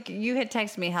not like you had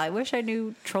texted me how I wish I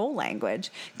knew troll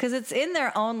language because it's in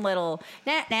their own little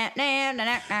like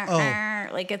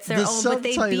it's their own, but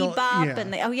they bebop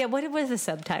and they what was the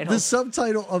subtitle? The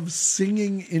subtitle of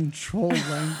singing in troll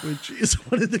language is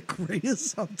one of the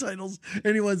greatest subtitles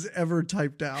anyone's ever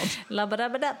typed out.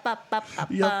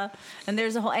 Yep. And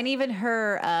there's a whole, and even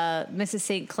her Mrs.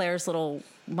 St. Clair's little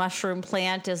mushroom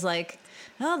plant is like,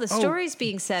 oh, the story's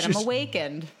being said. I'm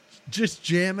awakened. Just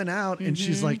jamming out. And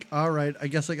she's like, all right, I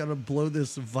guess I got to blow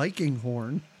this Viking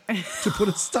horn to put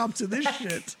a stop to this shit.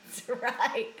 That's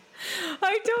right.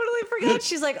 I totally forgot.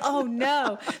 She's like, oh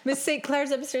no. Miss St.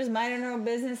 Clair's upstairs minding her own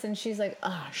business. And she's like,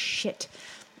 oh shit.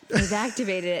 We've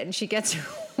activated it. And she gets her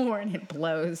horn. It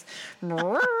blows.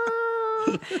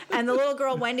 And the little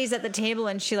girl Wendy's at the table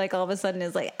and she like all of a sudden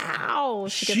is like, ow.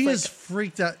 She is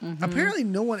freaked out. Apparently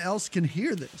no one else can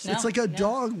hear this. It's like a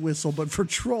dog whistle, but for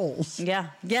trolls. Yeah,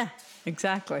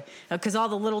 exactly. Because all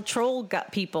the little troll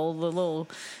people, the little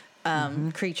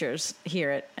creatures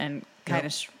hear it and kind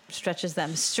of stresses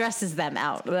them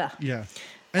out. Ugh. Yeah.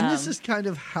 And this is kind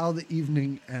of how the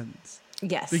evening ends.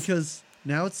 Yes. Because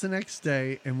now it's the next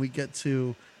day and we get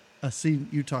to a scene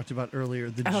you talked about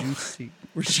earlier, the juice scene,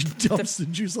 where she dumps the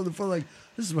juice on the floor. Like,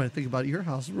 this is what I think about your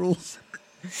house rules.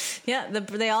 Yeah,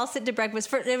 they all sit to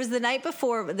breakfast. It was the night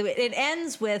before. It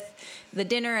ends with the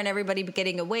dinner and everybody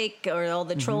getting awake, or all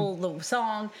the troll, the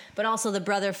song, but also the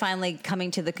brother finally coming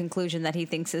to the conclusion that he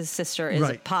thinks his sister is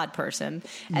a pod person.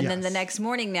 And then the next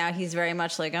morning now, he's very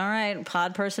much like, all right,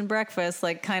 pod person breakfast,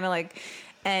 like kind of like...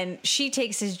 And she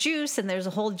takes his juice, and there's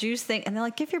a whole juice thing. And they're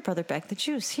like, give your brother back the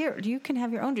juice. Here, you can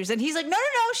have your own juice. And he's like, no,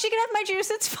 she can have my juice.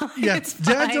 It's fine. Yeah, it's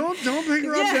fine. Dad, don't pick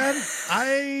her up, Dad.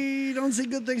 I don't see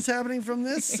good things happening from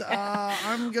this.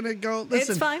 I'm going to go.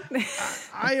 Listen, it's fine.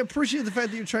 I appreciate the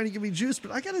fact that you're trying to give me juice, but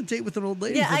I got a date with an old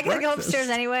lady. Yeah, I got to go breakfast. upstairs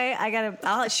anyway.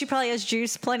 She probably has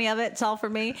juice, plenty of it. It's all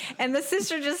for me. And the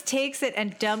sister just takes it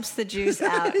and dumps the juice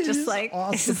out. Just like,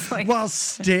 awesome. like, while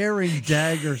staring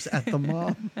daggers at the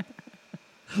mom.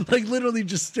 Like literally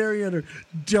just staring at her,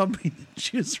 dumping the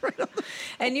juice right on the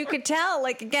And you could tell,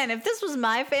 like, again, if this was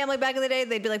my family back in the day,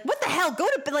 they'd be like, what the hell? Go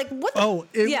to, like, what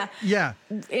the? Yeah.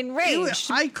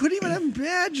 Enraged. I couldn't even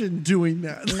imagine doing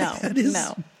that. No, That is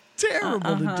no.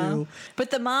 terrible to do.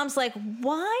 But the mom's like,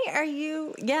 why are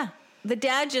you? Yeah. The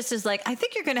dad just is like, I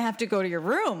think you're going to have to go to your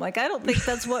room. Like, I don't think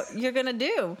that's what you're going to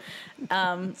do.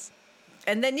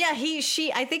 And then,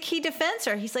 I think he defends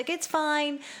her. He's like, it's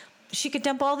fine. She could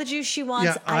dump all the juice she wants.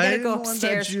 Yeah, I got to I go don't want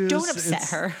that upstairs. juice. Don't upset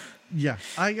It's- her. Yeah,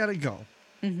 I gotta go.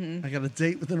 I got a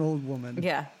date with an old woman.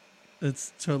 Yeah.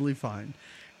 It's totally fine.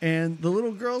 And the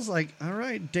little girl's like, all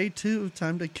right, day 2,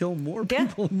 time to kill more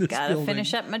people in this gotta building.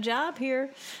 finish up my job here.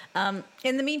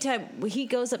 In the meantime, he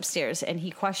goes upstairs and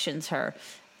he questions her.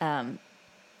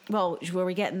 Well, were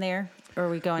we getting there? Or are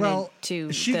we going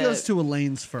into she goes to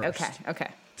Elaine's first. Okay.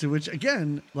 To which,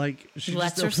 again, like, she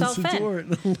Lets just opens herself the in. door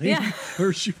and Elaine, Yeah.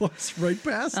 or she walks right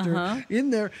past her in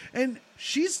there. And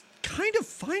she's kind of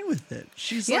fine with it.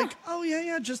 She's like, oh,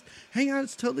 yeah, just hang out.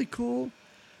 It's totally cool.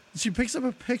 She picks up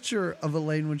a picture of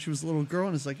Elaine when she was a little girl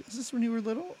and is like, is this when you were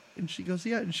little? And she goes,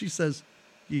 yeah. And she says,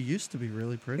 you used to be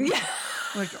really pretty. Yeah.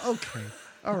 I'm like, okay.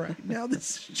 All right. Now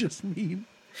this is just mean.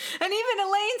 And even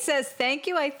Elaine says, thank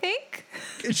you, I think.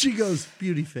 And she goes,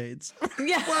 beauty fades.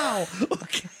 Yeah. Wow.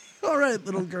 Okay. All right,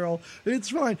 little girl. It's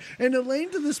fine. And Elaine,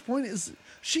 to this point,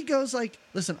 she goes like,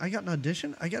 listen, I got an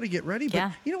audition. I got to get ready.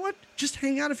 But you know what? Just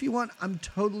hang out if you want. I'm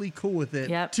totally cool with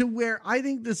it. Yep. To where I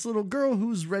think this little girl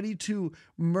who's ready to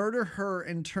murder her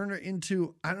and turn her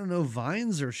into, I don't know,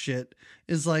 vines or shit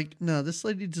is like, no, this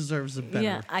lady deserves a better.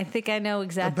 Yeah, I think I know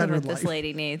exactly better what this life.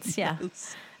 lady needs. Yeah.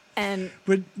 And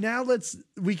But now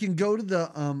we can go to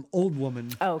the old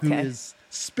woman who is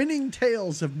spinning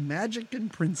tales of magic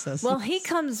and princesses. well, he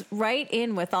comes right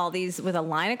in with with a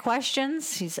line of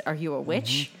questions. Are you a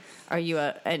witch? Are you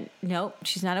no,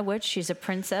 she's not a witch. She's a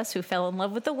princess who fell in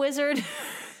love with a wizard.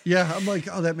 Yeah, I'm like,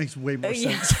 oh, that makes way more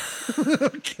sense.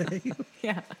 Okay.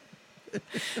 Yeah.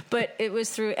 But it was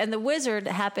through, and the wizard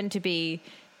happened to be,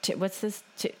 what's this?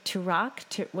 T-Rock?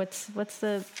 What's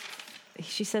the,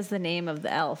 she says the name of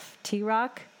the elf.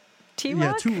 T-Rock?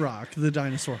 Yeah, Turok, the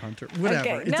dinosaur hunter. Whatever.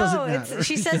 Okay. It doesn't matter.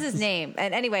 She says his name.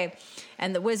 And anyway,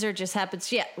 and the wizard just happens,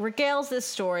 regales this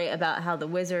story about how the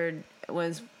wizard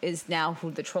is now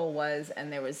who the troll was.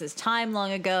 And there was this time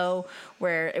long ago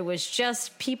where it was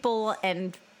just people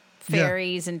and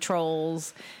fairies and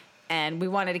trolls. And we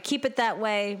wanted to keep it that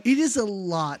way. It is a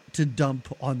lot to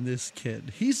dump on this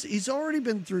kid. He's already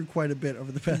been through quite a bit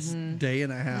over the past day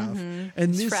and a half. And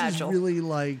It's this fragile. is really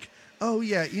like, oh,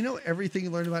 yeah, you know everything you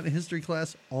learned about in history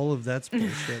class? All of that's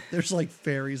bullshit. There's like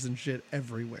fairies and shit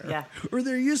everywhere. Yeah. Or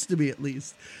there used to be, at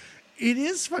least. It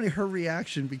is funny, her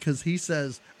reaction, because he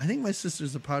says, I think my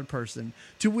sister's a pod person,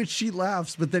 to which she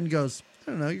laughs, but then goes,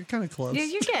 I don't know, you're kind of close.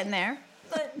 You're getting there.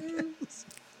 But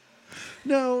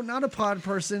No, not a pod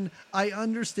person. I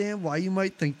understand why you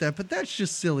might think that, but that's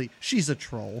just silly. She's a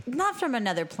troll. not from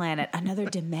another planet, another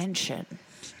dimension.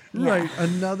 Right,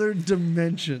 another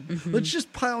dimension. Let's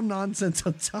just pile nonsense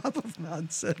on top of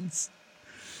nonsense.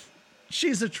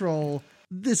 She's a troll.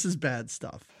 This is bad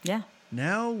stuff. Yeah.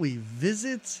 Now we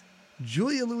visit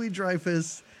Julia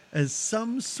Louis-Dreyfus as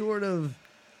some sort of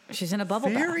She's in a bubble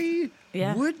bath. fairy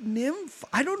Yeah. wood nymph.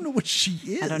 I don't know what she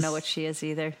is. I don't know what she is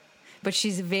either. But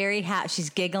she's very happy. She's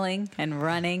giggling and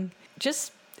running,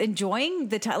 just enjoying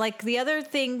the time. Like the other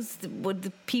things with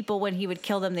the people, when he would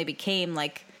kill them, they became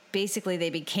basically they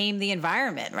became the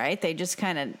environment, right? They just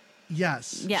kind of,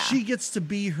 Yes. Yeah. She gets to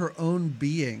be her own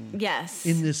being. yes.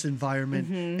 In this environment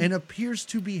and appears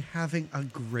to be having a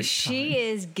great time. She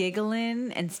is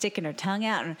giggling and sticking her tongue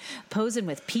out and posing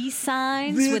with peace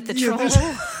signs with the Yeah,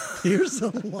 troll. There's a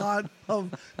lot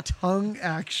of tongue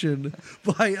action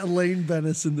by Elaine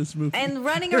Bennis in this movie. And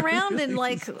running around in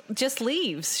just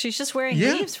leaves. She's just wearing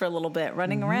Yeah. leaves for a little bit,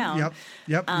 running around.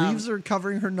 Yep. Leaves are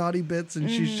covering her naughty bits, and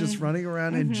she's just running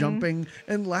around and jumping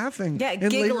and laughing. Yeah, and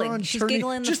later giggling. on, She's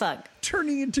giggling the just fuck.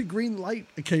 turning into green light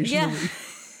occasionally.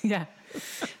 Yeah. Yeah.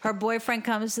 Her boyfriend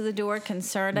comes to the door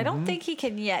concerned. I Mm-hmm. don't think he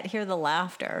can yet hear the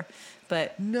laughter,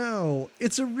 but No,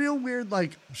 it's a real weird,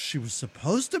 like, she was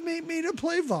supposed to meet me to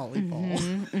play volleyball,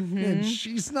 and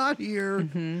she's not here.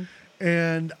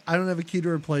 And I don't have a key to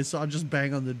her place, so I'll just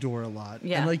bang on the door a lot.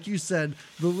 Yeah. And like you said,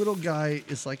 the little guy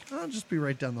is like, I'll just be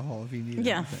right down the hall if you need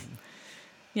Yeah. anything.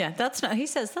 yeah, he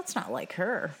says that's not like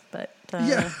her, but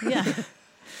Yeah. yeah.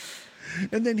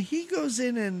 And then he goes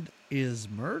in and is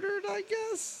murdered, I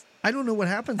guess. I don't know what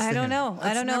happens to I don't him. know. I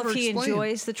That's don't know never if he explained.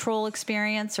 enjoys the troll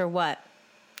experience or what.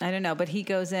 I don't know, but he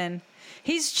goes in.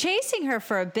 He's chasing her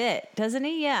for a bit, doesn't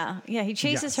he? Yeah. Yeah, he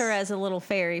chases Yes. her as a little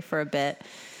fairy for a bit.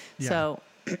 Yeah. So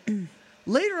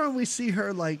later on we see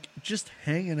her like just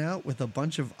hanging out with a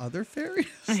bunch of other fairies.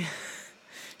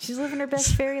 She's living her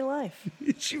best fairy life.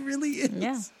 She really is.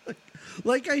 Yeah.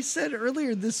 Like I said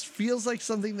earlier, this feels like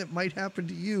something that might happen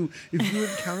to you if you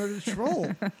encountered a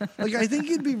troll. Like, I think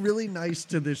you'd be really nice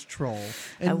to this troll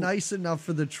and nice enough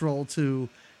for the troll to,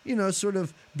 you know, sort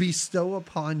of bestow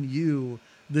upon you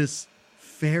this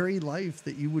fairy life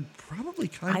that you would probably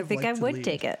kind of like I to would lead.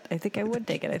 take it. I think I would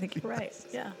take it. I think you're right.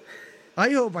 Yeah. I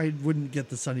hope I wouldn't get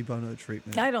the Sonny Bono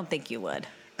treatment. I don't think you would.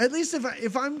 At least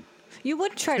if I'm You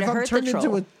would try to if I'm hurt the turned troll.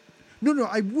 into a no,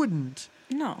 I wouldn't.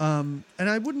 No. And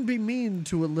I wouldn't be mean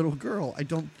to a little girl, I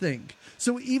don't think.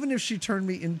 So even if she turned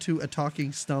me into a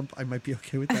talking stump, I might be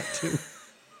okay with that too.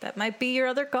 That might be your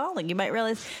other calling. You might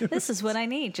realize this is what I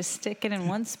need. Just stick it in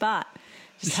one spot.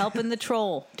 Just helping the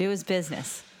troll do his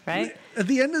business, right? At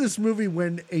the end of this movie,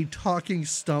 when a talking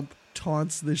stump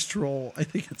taunts this troll, I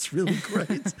think it's really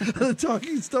great. The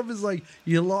talking stump is like,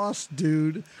 "You lost,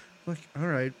 dude." I'm like, all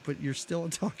right, but you're still a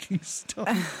talking stump.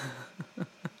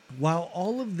 While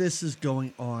all of this is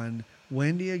going on,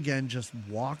 Wendy again just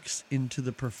walks into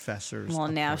the professor's Well,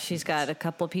 now apartment. she's got a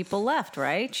couple of people left,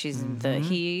 right?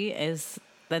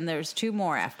 Then there's two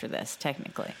more after this,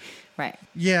 technically. Right.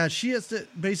 Yeah, she has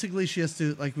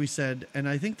to, like we said, and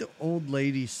I think the old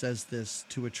lady says this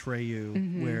to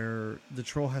Atreyu, where the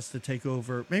troll has to take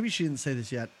over. Maybe she didn't say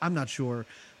this yet. I'm not sure.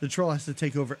 The troll has to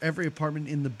take over every apartment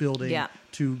in the building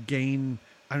to gain,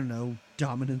 I don't know,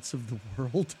 dominance of the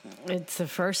world. It's the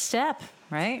first step,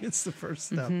 right? It's the first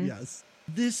step, yes.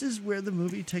 This is where the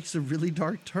movie takes a really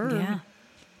dark turn. Yeah.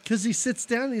 Because he sits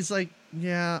down and he's like,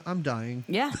 yeah, I'm dying.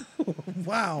 Yeah.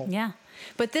 Wow. Yeah.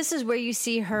 But this is where you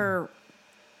see her.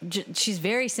 She's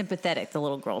very sympathetic, the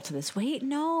little girl, to this. Wait,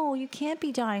 no, you can't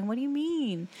be dying. What do you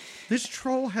mean? This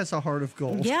troll has a heart of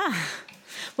gold. Yeah.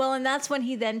 Well, and that's when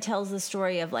he then tells the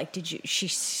story of like, she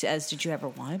says, did you ever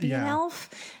want to be an elf?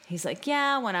 He's like,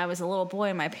 yeah, when I was a little boy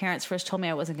and my parents first told me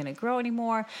I wasn't going to grow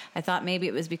anymore, I thought maybe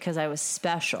it was because I was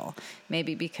special.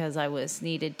 Maybe because I was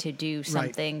needed to do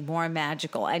something more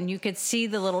magical. And you could see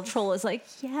the little troll is like,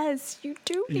 yes, you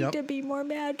do need to be more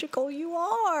magical. You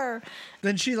are.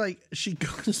 Then she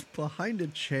goes behind a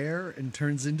chair and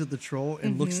turns into the troll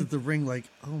and looks at the ring like,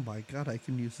 oh my God, I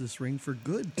can use this ring for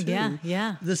good too. Yeah,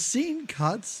 yeah. The scene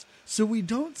cuts, so we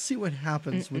don't see what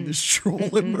happens when this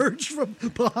troll emerged from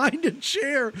behind a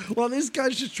chair while this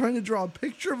guy's just trying to draw a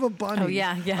picture of a bunny. Oh,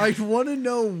 yeah, yeah. I want to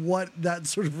know what that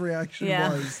sort of reaction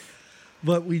was.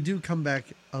 But we do come back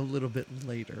a little bit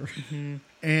later.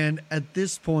 And at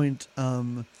this point,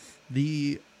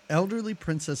 the elderly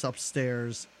princess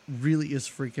upstairs really is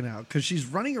freaking out because she's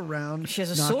running around. She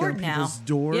has a knocking sword on now. people's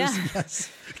doors. Yeah.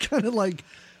 Yes. Kind of like,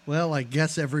 well, I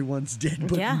guess everyone's dead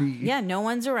but me. Yeah, no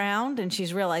one's around, and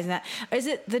she's realizing that. Is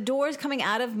it the doors coming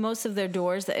out of most of their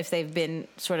doors that if they've been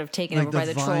sort of taken Like over by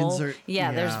the the troll? vines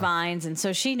There's vines, and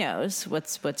so she knows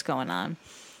what's going on.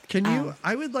 Can you?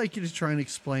 I would like you to try and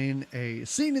explain a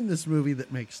scene in this movie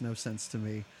that makes no sense to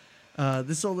me.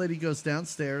 This old lady goes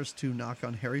downstairs to knock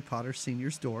on Harry Potter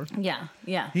Sr.'s door. Yeah,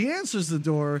 yeah. He answers the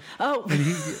door. Oh.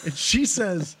 And she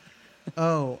says,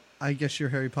 "Oh, I guess you're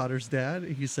Harry Potter's dad?"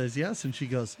 He says, "Yes." And she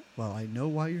goes, "Well, I know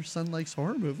why your son likes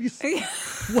horror movies."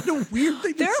 What a weird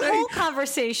thing to say. Their whole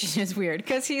conversation is weird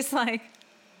because he's like,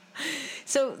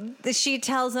 so she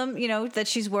tells him, that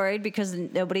she's worried because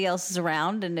nobody else is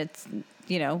around, and it's,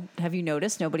 have you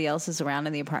noticed nobody else is around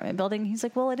in the apartment building? He's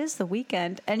like, well, it is the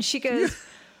weekend. And she goes,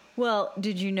 well,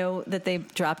 did you know that they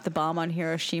dropped the bomb on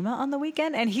Hiroshima on the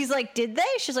weekend? And he's like, did they?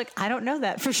 She's like, I don't know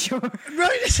that for sure.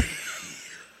 Right.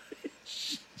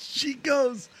 She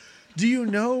goes, do you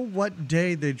know what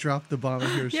day they dropped the bomb in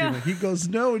Hiroshima? Yeah. He goes,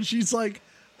 no. And she's like,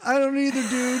 I don't either,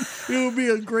 dude. It would be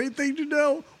a great thing to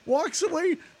know. Walks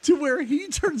away to where he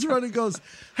turns around and goes,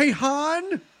 hey,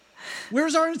 Han,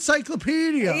 where's our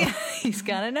encyclopedia? Yeah, he's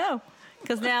got to know.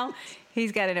 Because now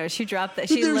he's got to know. She dropped that.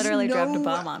 She There's literally no- dropped a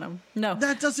bomb on him. No.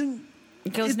 That doesn't.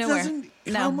 It goes it nowhere. doesn't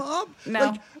No. come up. No.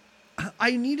 Like,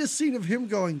 I need a scene of him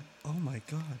going, oh my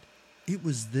God. It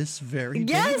was this very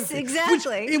day Yes, that they-"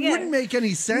 exactly. Which it Yeah. wouldn't make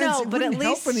any sense. No, it but at wouldn't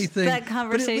help least anything. that But at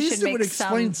conversation least it would makes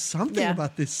explain some- something yeah.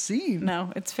 about this scene.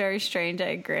 No, it's very strange. I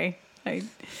agree.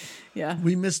 Yeah.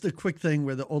 We missed a quick thing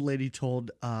where the old lady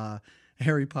told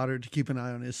Harry Potter to keep an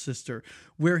eye on his sister,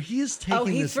 where he is taking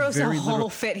He this throws very a whole literal-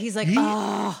 fit. He's like, He-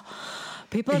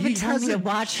 people have been he telling has me to a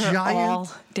watch her giant-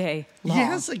 all day long. He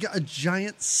has like a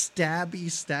giant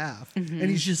stabby staff, and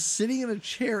he's just sitting in a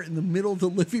chair in the middle of the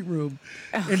living room.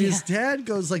 And his dad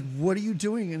goes like, "What are you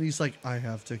doing?" And he's like, "I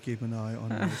have to keep an eye on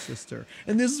my sister."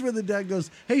 And this is where the dad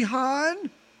goes, "Hey, Han,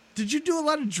 did you do a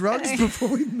lot of drugs before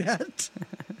we met?"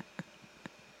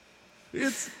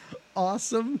 It's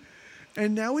awesome.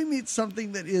 And now we meet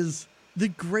something that is the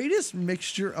greatest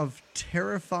mixture of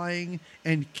terrifying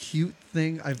and cute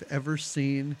thing I've ever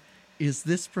seen. Is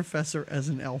this professor as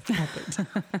an elf puppet?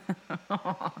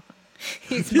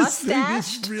 He's This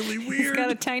mustached. thing is really He's weird.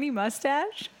 got a tiny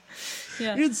mustache.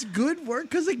 Yeah. It's good work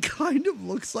because it kind of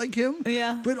looks like him.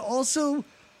 Yeah. But also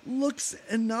looks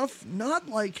enough not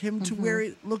like him to where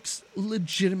it looks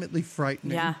legitimately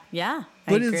frightening. Yeah.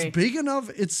 But I agree. it's big enough,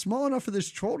 it's small enough for this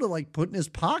troll to like put in his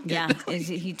pocket. Yeah,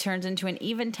 he turns into an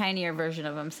even tinier version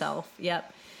of himself.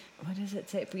 Yep. What does it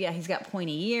say? Yeah, he's got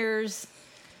pointy ears.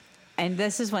 And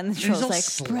this is when the He's troll's all like,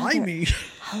 slimy.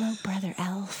 hello, brother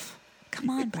elf. Come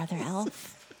on, brother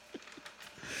elf.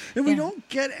 And we Yeah. don't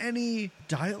get any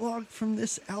dialogue from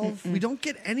this elf. We don't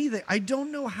get anything. I don't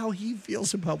know how he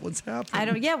feels about what's happening. I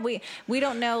don't. Yeah, we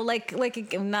don't know. Like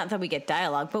not that we get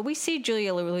dialogue, but we see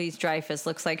Julia Louis-Dreyfus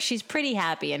looks like she's pretty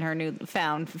happy in her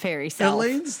newfound fairy self.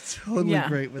 Elaine's totally Yeah.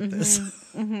 great with this.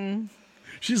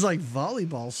 She's like,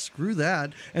 volleyball, screw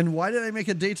that. And why did I make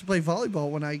a date to play volleyball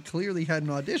when I clearly had an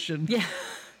audition?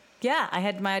 Yeah, I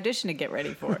had my audition to get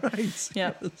ready for. Right.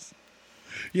 Yep. Yes.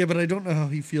 Yeah, but I don't know how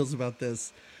he feels about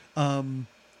this.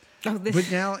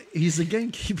 But now he's again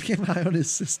keeping an eye on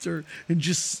his sister and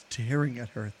just staring at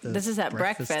her at the This is at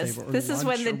breakfast. table or This is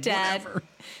when lunch the or dad,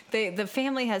 whatever. the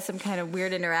family has some kind of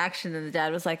weird interaction, and the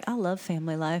dad was like, "I love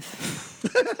family life."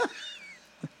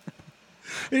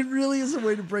 It really is a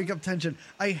way to break up tension.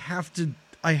 I have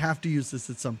to use this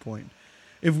at some point.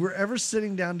 If we're ever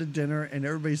sitting down to dinner and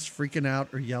everybody's freaking out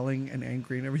or yelling and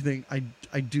angry and everything,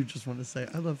 I do just want to say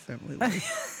I love family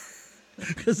life.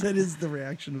 Because that is the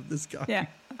reaction of this guy. Yeah.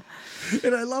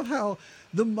 And I love how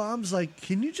the mom's like,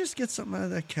 can you just get something out of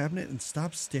that cabinet and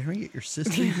stop staring at your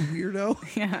sister, you weirdo?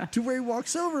 Yeah. To where he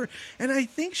walks over. And I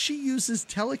think she uses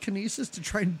telekinesis to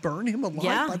try and burn him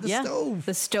alive by the stove.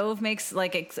 The stove makes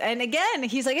and again,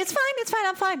 he's like, it's fine,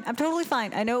 I'm fine. I'm totally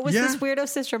fine. I know it was this weirdo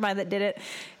sister of mine that did it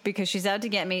because she's out to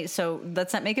get me. So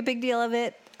let's not make a big deal of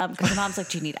it. Because the mom's like,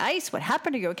 do you need ice? What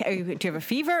happened? Are you okay? Do you have a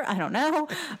fever? I don't know.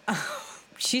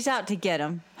 She's out to get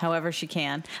him however she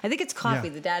can. I think it's coffee.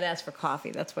 Yeah. The dad asked for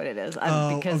coffee. That's what it is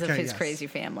because of his crazy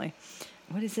family.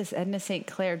 What is this? Edna St.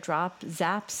 Clair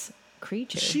zaps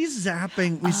creatures. She's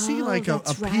zapping. We see like a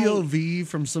that's right. POV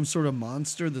from some sort of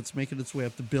monster that's making its way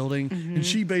up the building. Mm-hmm. And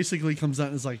she basically comes out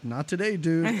and is like, not today,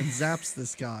 dude, and zaps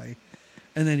this guy.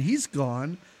 And then he's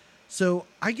gone. So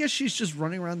I guess she's just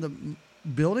running around the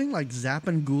building like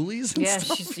zapping ghoulies and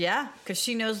stuff. Because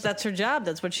she knows that's her job.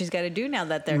 That's what she's got to do now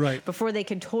that they're Right. before they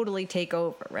can totally take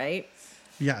over, right?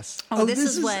 Yes. Oh, this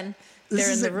is when this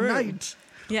they're is in the at room. night.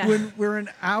 Yeah. When we're an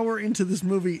hour into this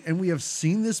movie and we have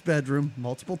seen this bedroom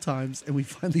multiple times and we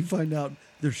finally find out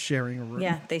they're sharing a room.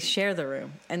 Yeah, they share the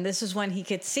room, and this is when he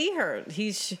could see her.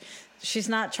 She's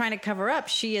not trying to cover up.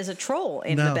 She is a troll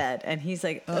in the No. bed, and he's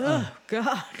like, "Oh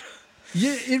God."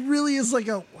 Yeah, it really is like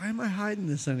why am I hiding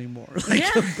this anymore? Like,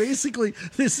 Yeah. basically,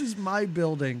 this is my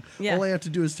building. Yeah. All I have to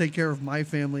do is take care of my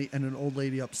family and an old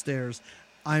lady upstairs.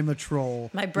 I'm a troll.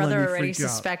 My Let brother me already freak out.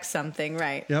 suspects something,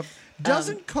 right? Yep.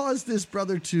 Doesn't cause this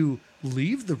brother to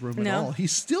leave the room at No. all. He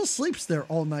still sleeps there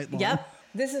all night long. Yep.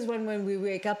 This is when we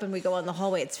wake up and we go on the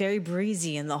hallway. It's very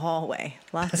breezy in the hallway.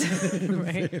 Lots of,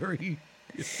 right? Very.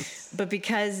 But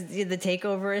because the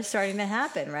takeover is starting to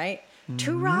happen, right?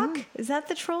 Turok? Is that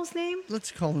the troll's name?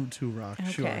 Let's call him Turok.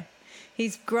 Okay. Sure.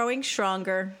 He's growing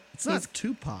stronger. It's not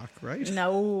Tupac, right?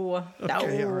 No.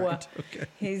 Okay, No. all right, okay.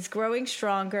 He's growing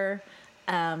stronger.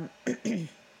 Is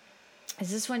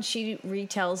this when she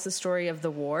retells the story of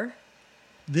the war?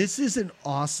 This is an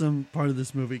awesome part of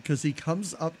this movie because he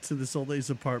comes up to this old lady's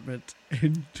apartment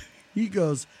and he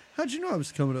goes, how'd you know I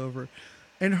was coming over?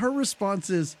 And her response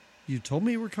is, you told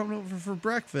me you were coming over for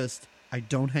breakfast. I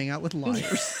don't hang out with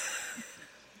liars.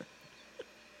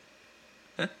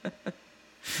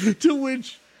 To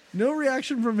which, no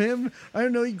reaction from him. I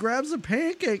don't know. He grabs a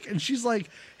pancake and she's like,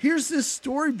 here's this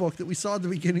storybook that we saw at the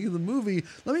beginning of the movie.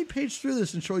 Let me page through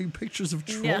this and show you pictures of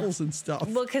trolls and stuff.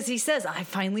 Well, because he says, I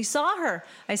finally saw her.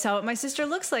 I saw what my sister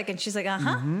looks like. And she's like,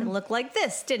 It looked like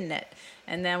this, didn't it?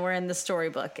 And then we're in the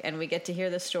storybook and we get to hear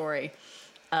the story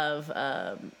of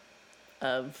the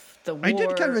war. I did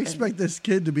kind of and- expect this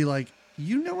kid to be like,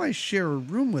 you know I share a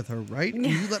room with her, right? And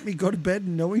you let me go to bed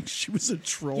knowing she was a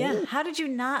troll? Yeah. How did you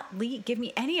not give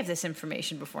me any of this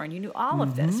information before? And you knew all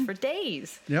of this for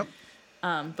days. Yep.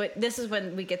 But this is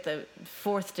when we get the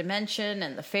fourth dimension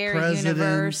and the fairy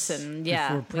universe, and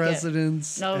before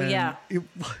presidents.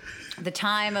 The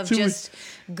time of So just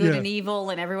good yeah. and evil,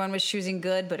 and everyone was choosing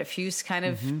good, but a few kind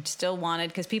of still wanted,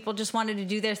 because people just wanted to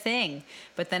do their thing.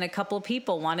 But then a couple of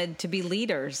people wanted to be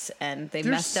leaders, and they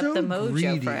They're messed so up the mojo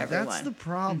greedy. for everyone. That's the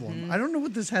problem. I don't know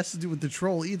what this has to do with the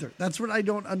troll either. That's what I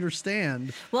don't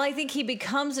understand. Well, I think he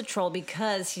becomes a troll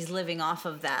because he's living off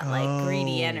of that like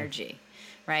greedy energy,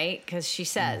 right? Because she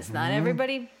says not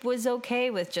everybody was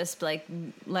okay with just like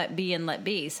let be and let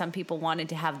be. Some people wanted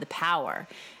to have the power,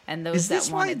 and those Is this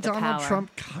that why wanted the Donald power.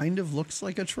 Trump kind of looks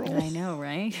like a troll? I know,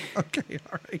 right? Okay,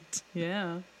 all right.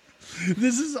 Yeah.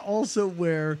 This is also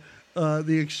where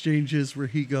the exchange is where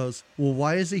he goes, well,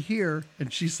 why is he here?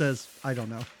 And she says, I don't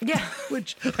know. Yeah.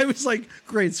 Which I was like,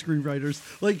 great screenwriters.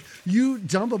 Like, you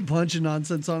dump a bunch of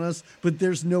nonsense on us, but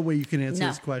there's no way you can answer No.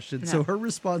 this question. No. So her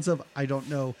response of, I don't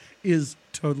know, is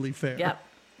totally fair.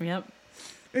 Yep.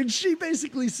 And she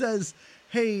basically says,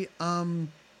 hey,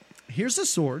 here's a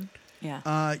sword.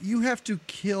 Yeah. You have to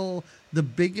kill the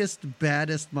biggest,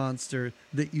 baddest monster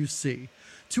that you see.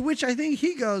 To which I think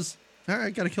he goes, all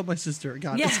right, got to kill my sister.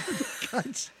 Got Yeah.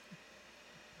 it.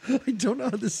 I don't know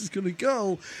how this is going to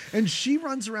go. And she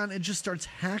runs around and just starts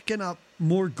hacking up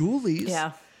more ghoulies.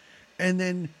 Yeah. And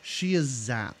then she is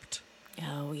zapped.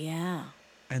 Oh, yeah.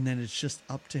 And then it's just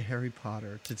up to Harry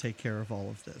Potter to take care of all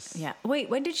of this. Yeah. Wait,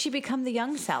 when did she become the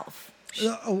young self?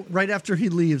 Right after he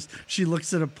leaves, she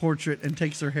looks at a portrait and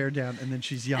takes her hair down, and then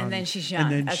she's young. And then she's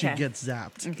young. And then she Okay. gets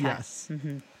zapped. Okay. Yes.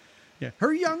 Mm-hmm. Yeah.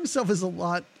 Her young self is a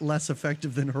lot less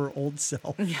effective than her old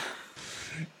self. Yeah.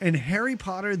 And Harry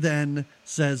Potter then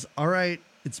says, all right,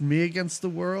 it's me against the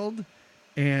world.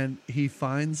 And he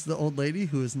finds the old lady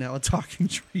who is now a talking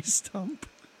tree stump.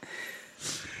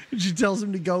 And she tells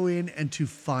him to go in and to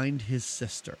find his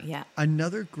sister. Yeah.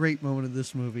 Another great moment of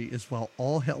this movie is while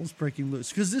all hell's breaking loose.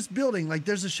 Because this building, like,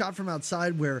 there's a shot from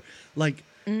outside where, like,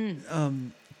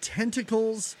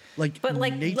 tentacles, like, But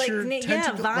like, nature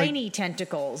tentacles. viney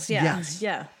tentacles. Yeah. Yes.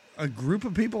 Yeah. A group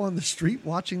of people on the street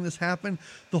watching this happen.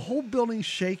 The whole building's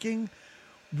shaking.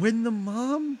 When the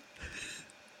mom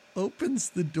opens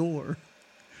the door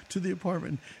to the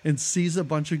apartment and sees a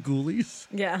bunch of ghoulies,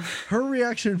 Yeah. her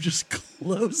reaction of just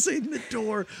closing the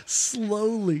door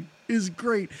slowly is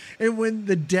great. And when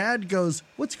the dad goes,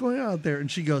 what's going on out there?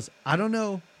 And she goes, I don't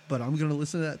know, but I'm going to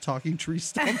listen to that talking tree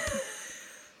stump.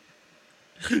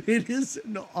 It is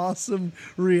an awesome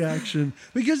reaction.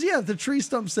 Because, yeah, if the tree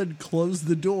stump said close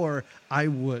the door, I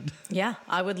would. Yeah,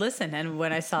 I would listen. And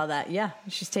when I saw that, yeah,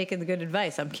 she's taking the good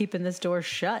advice. I'm keeping this door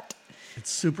shut.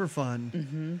 It's super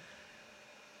fun.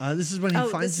 This is when he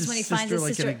finds his sister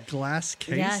like in a glass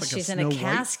case. Yeah, like she's a in a Snow White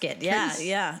casket. case.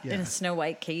 Yeah, in a Snow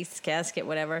White casket,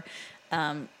 whatever.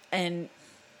 And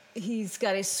he's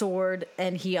got a sword,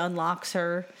 and he unlocks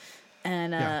her.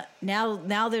 And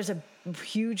now there's a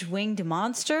huge winged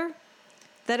monster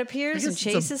that appears and guess it's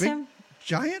a chases big him.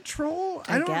 Giant troll?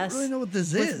 I don't guess. really know what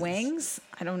this With is. wings?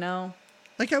 I don't know.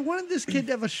 Like, I wanted this kid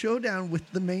to have a showdown with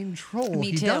the main troll. Me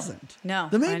he too. doesn't. No,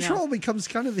 The I main know. troll becomes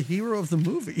kind of the hero of the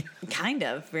movie. Kind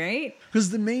of, right?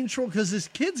 Because this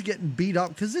kid's getting beat up.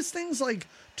 Because this thing's like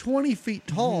 20 feet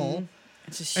tall.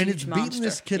 It's a And huge it's monster. beating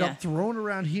this kid Yeah. up, throwing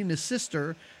around he and his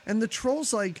sister. And the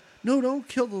troll's like, no, don't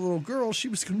kill the little girl. She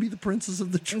was going to be the princess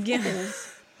of the trolls. Yeah.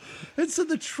 And so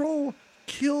the troll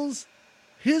kills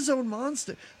his own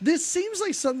monster. This seems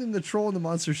like something the troll and the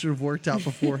monster should have worked out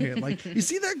beforehand. Like, you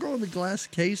see that girl in the glass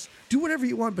case? Do whatever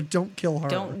you want, but don't kill her.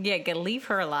 Gotta leave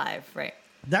her alive, right?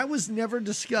 That was never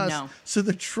discussed. No. So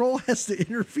the troll has to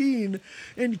intervene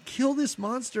and kill this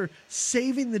monster,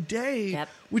 saving the day. Yep.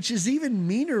 Which is even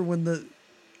meaner when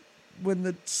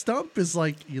the stump is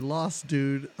like, you lost,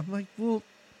 dude. I'm like, well,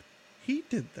 he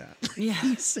did that. Yeah.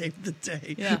 He saved the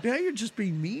day. Yeah. Now you're just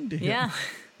being mean to him. Yeah.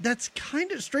 That's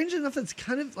kind of, strange enough, that's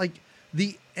kind of like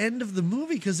the end of the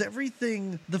movie because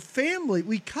everything, the family,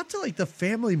 we cut to like the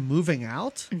family moving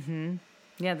out.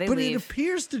 Yeah, they But leave. it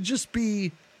appears to just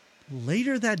be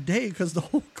later that day because the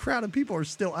whole crowd of people are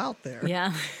still out there.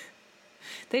 Yeah.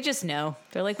 They just know.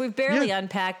 They're like, we've barely Yeah.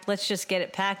 unpacked. Let's just get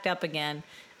it packed up again.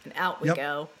 And out we Yep.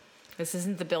 go. This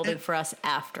isn't the building for us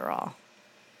after all.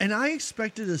 And I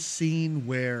expected a scene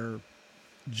where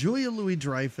Julia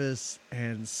Louis-Dreyfus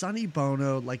and Sonny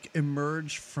Bono like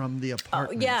emerge from the Oh,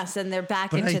 apartment. yes, and they're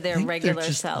back But into I their think regular they're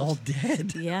just selves. all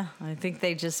dead. Yeah, I think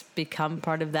they just become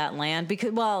part of that land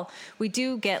because, well, we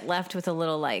do get left with a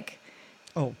little like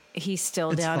Oh, he's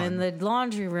still It's down fun. in the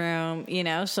laundry room,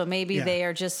 so maybe Yeah. they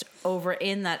are just over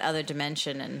in that other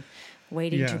dimension and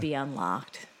waiting Yeah. to be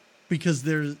unlocked. because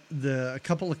there's a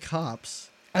couple of cops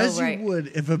As right. you would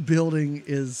if a building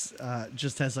is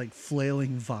just has like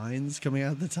flailing vines coming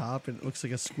out of the top and it looks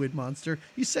like a squid monster.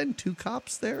 You send 2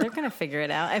 cops there. They're going to figure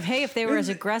it out. If they were as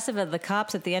aggressive as the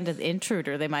cops at the end of The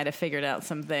Intruder, they might have figured out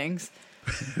some things.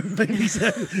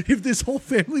 If this whole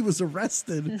family was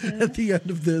arrested at the end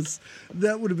of this,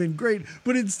 that would have been great.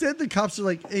 But instead, the cops are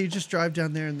like, "Hey, just drive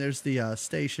down there, and there's the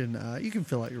station. You can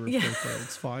fill out your report there.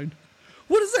 It's fine."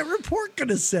 What is that report going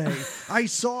to say? I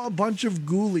saw a bunch of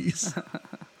ghoulies.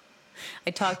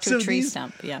 I talked to a tree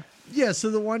stump. Yeah. Yeah.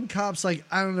 So the one cop's like,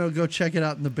 "I don't know, go check it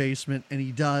out in the basement," and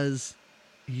he does.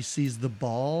 He sees the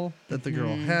ball that the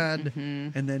girl had,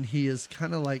 and then he is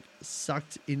kind of like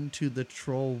sucked into the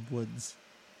troll woods.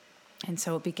 And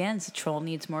so it begins. The troll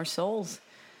needs more souls.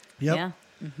 Yep. Yeah.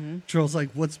 Troll's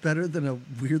like, what's better than a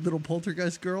weird little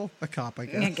poltergeist girl? A cop, I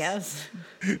guess. I guess.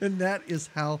 And that is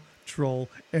how Troll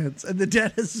ends. And the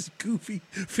dad has this goofy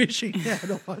fishing hat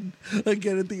on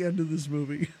again at the end of this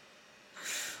movie.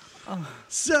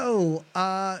 So,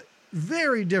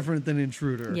 very different than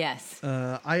Intruder. Yes.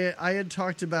 I had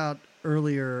talked about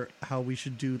earlier how we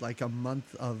should do like a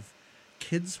month of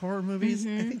kids horror movies.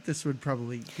 I think this would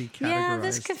probably be categorized. Yeah,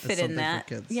 this could as fit in something that.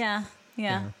 for kids. Yeah.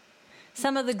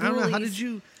 Some of the ghoulies. I don't know. How did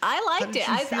you? I liked how did it.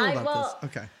 you feel about well, this?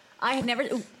 Okay. I had never.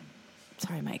 Ooh,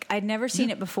 sorry, Mike. I'd never seen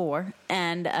it before,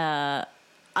 and I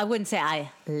wouldn't say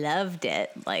I loved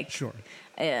it. Like, Sure.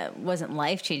 It wasn't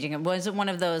life changing. It wasn't one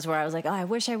of those where I was like, "Oh, I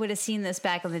wish I would have seen this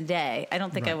back in the day." I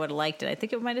don't think I Right. would have liked it. I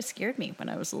think it might have scared me when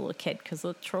I was a little kid because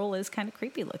the troll is kind of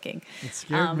creepy looking. It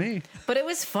scared me. But it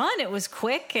was fun. It was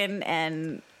quick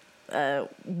and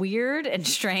weird and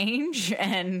strange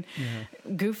and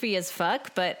goofy as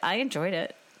fuck. But I enjoyed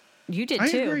it. You did I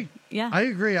too. agree. Yeah. I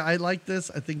agree. I like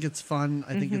this. I think it's fun.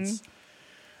 I think it's.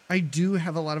 I do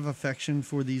have a lot of affection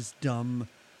for these dumb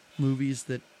movies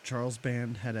that Charles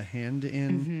Band had a hand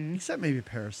in, except maybe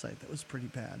Parasite. That was pretty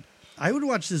bad. I would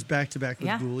watch this back to back with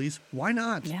Yeah. Ghoulies. Why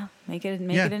not? Yeah, make it a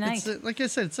night. It's like I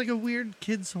said, it's like a weird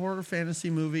kids horror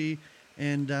fantasy movie,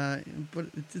 and but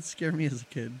it did scare me as a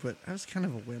kid. But I was kind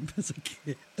of a wimp as a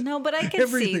kid. No, but I can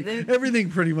see Everything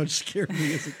pretty much scared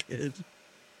me as a kid.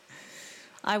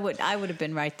 I would have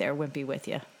been right there, wimpy with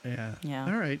you. Yeah. Yeah.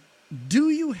 All right. Do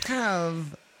you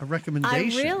have a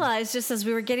recommendation? I realized just as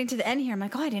we were getting to the end here, I'm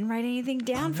like, oh, I didn't write anything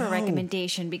down for a no.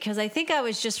 recommendation because I think I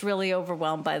was just really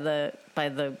overwhelmed by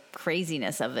the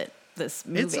craziness of it. This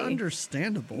movie. It's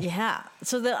understandable. Yeah.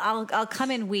 So I'll come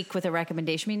in weak with a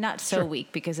recommendation. I mean, not so Sure.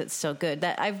 weak because it's so good.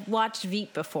 That I've watched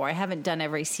Veep before. I haven't done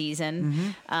every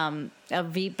season of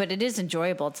Veep, but it is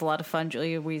enjoyable. It's a lot of fun.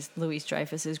 Julia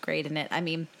Louis-Dreyfus is great in it. I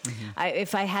mean,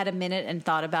 if I had a minute and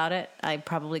thought about it, I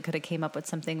probably could have came up with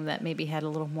something that maybe had a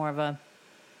little more of a,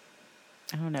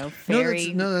 I don't know,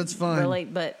 fairy. No, that's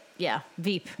fine. But yeah,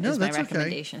 Veep No, is my that's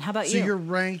recommendation. okay. How about so you? your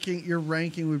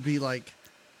ranking would be like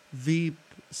Veep,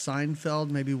 Seinfeld,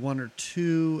 maybe 1 or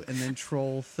 2, and then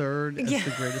Troll third as Yeah.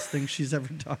 the greatest thing she's ever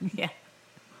done. Yeah.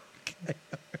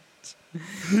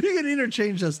 You can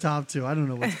interchange those top 2. I don't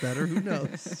know what's better. Who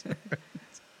knows?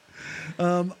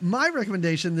 My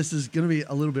recommendation, this is going to be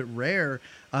a little bit rare.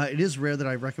 It is rare that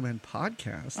I recommend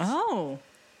podcasts. Oh.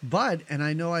 But, and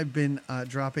I know I've been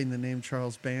dropping the name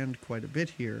Charles Band quite a bit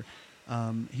here.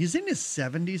 He's in his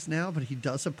 70s now, but he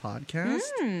does a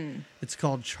podcast. It's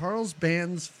called Charles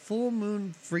Band's Full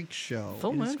Moon Freak Show.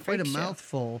 Full Moon It's quite a Freak Show.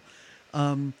 mouthful.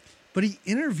 But he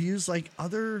interviews like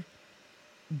other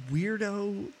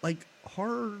weirdo, like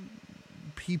horror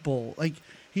people. Like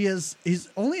he's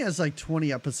only has like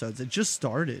 20 episodes. It just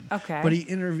started. Okay. But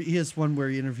he has one where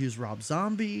he interviews Rob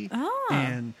Zombie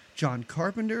and John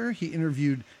Carpenter. He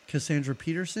interviewed Cassandra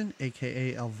Peterson,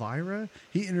 aka Elvira.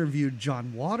 He interviewed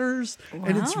John Waters,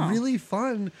 and it's Wow. really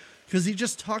fun because he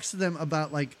just talks to them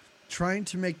about like trying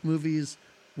to make movies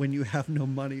when you have no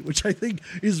money, which I think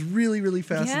is really, really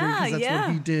fascinating because that's Yeah.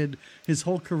 what he did his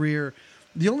whole career.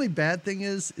 The only bad thing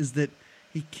is that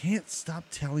he can't stop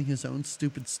telling his own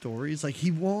stupid stories. Like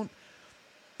he won't.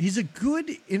 He's a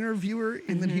good interviewer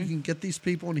in that he can get these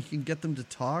people and he can get them to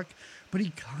talk, but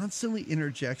he constantly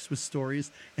interjects with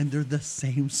stories and they're the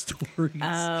same stories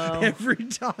every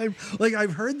time. Like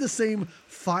I've heard the same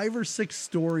 5 or 6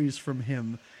 stories from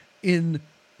him in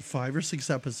 5 or 6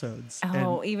 episodes.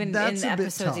 Oh, and even in that's the a bit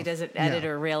episodes he tough. doesn't edit Yeah.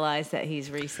 or realize that he's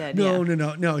resaid. No,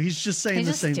 yeah. no. He's just saying He's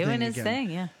the just same doing thing his again.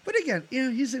 thing, yeah. But again,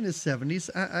 he's in his 70s.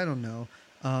 I don't know.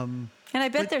 And I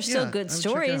bet But, there's still yeah, good I would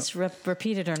check it stories,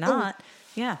 repeated or not.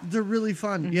 Yeah. They're really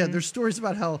fun. Yeah, there's stories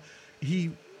about how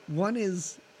one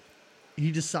is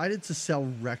he decided to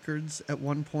sell records at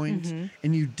one point,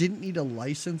 and you didn't need a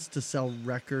license to sell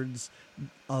records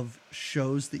of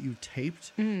shows that you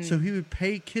taped. So he would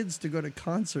pay kids to go to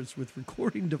concerts with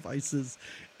recording devices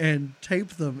and tape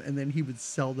them, and then he would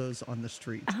sell those on the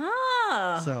street.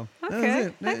 Oh, So that okay, was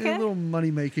it. okay. A little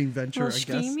money-making venture, little I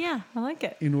guess. scheme, yeah, I like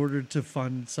it. In order to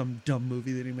fund some dumb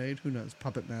movie that he made. Who knows?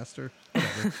 Puppet Master.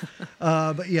 Whatever.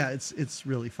 But yeah, it's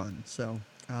really fun. So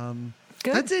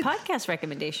Good that's it. podcast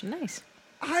recommendation. Nice.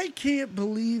 I can't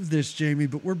believe this, Jamie,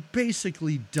 but we're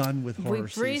basically done with horror We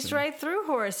breezed season. right through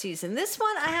horror season. This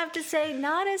one, I have to say,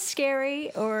 not as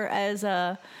scary or as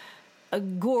a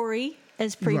gory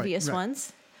as previous right.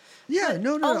 ones. Yeah,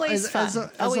 no. Always fun. As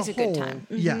a Always a good whole, time.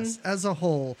 Mm-hmm. Yes, as a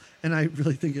whole, and I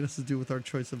really think it has to do with our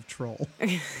choice of troll.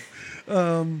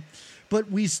 But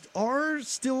we are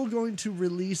still going to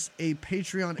release a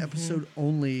Patreon episode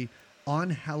only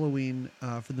on Halloween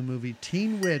for the movie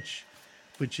Teen Witch,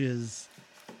 which is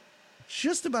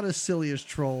just about as silly as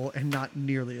Troll and not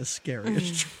nearly as scary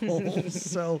as Troll.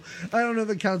 So I don't know if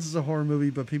it counts as a horror movie,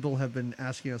 but people have been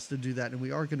asking us to do that, and we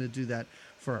are going to do that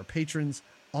for our patrons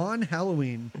on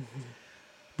Halloween.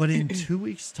 But in 2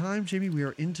 weeks' time, Jamie, we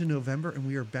are into November, and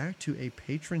we are back to a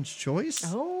patron's choice.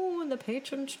 Oh, the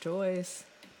patron's choice.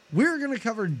 We're going to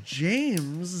cover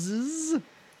James's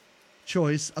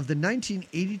choice of the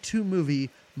 1982 movie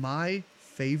My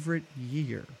Favorite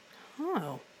Year.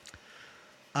 Oh,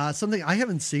 Something I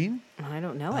haven't seen. I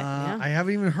don't know it. Yeah. I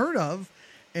haven't even heard of.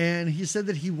 And he said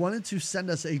that he wanted to send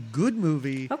us a good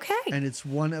movie. Okay. And it's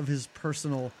one of his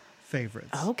personal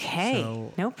favorites. Okay.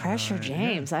 So, No pressure,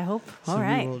 James. I hope. So All we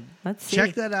right. will Let's see.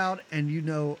 check that out. And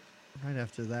right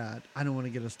after that, I don't want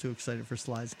to get us too excited for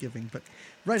Sly's Giving, but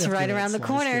It's after right that, around the Sly's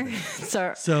corner. Giving. It's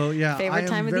our So yeah, favorite I am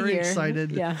time of the very year.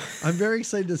 excited. Yeah. I'm very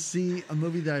excited to see a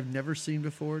movie that I've never seen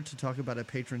before, to talk about a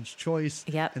patron's choice.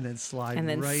 Yep. And then And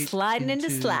then right sliding into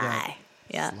that. Sly.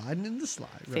 Yeah. Sliding into Sly.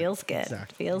 Right. Feels good.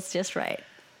 Exactly. Feels just right.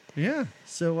 Yeah.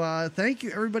 So thank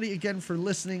you, everybody, again for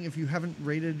listening. If you haven't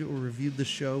rated or reviewed the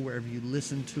show wherever you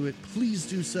listen to it, please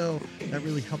do so. That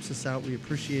really helps us out. We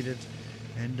appreciate it.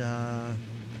 And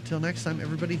until next time,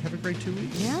 everybody, have a great 2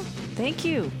 weeks. Yeah. Thank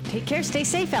you. Take care. Stay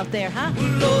safe out there, huh?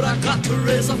 Lord, I got to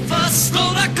raise a fuss.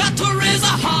 Lord, I got to raise a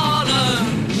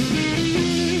holler.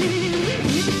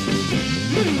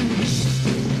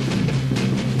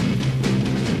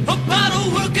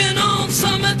 About working on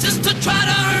summer just to try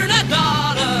to earn a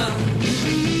dollar.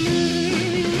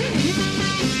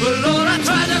 But Lord, I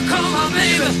tried to call my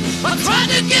baby. I tried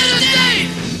to get a date.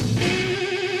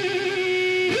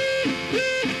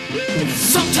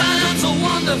 Sometimes I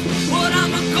wonder what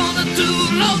I'm gonna do.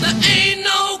 Lord, there ain't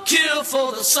no cure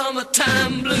for the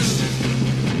summertime blues.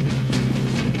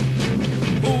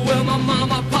 Well, my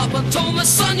mama, papa told me,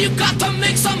 son, you got to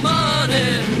make some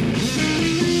money.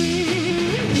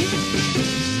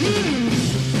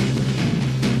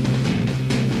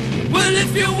 Well,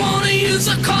 if you wanna use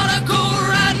a car to go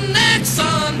right next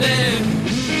Sunday.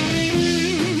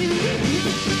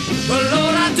 But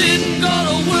Lord, I didn't go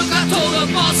to work. I told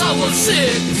the boss I was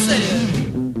sick. He said,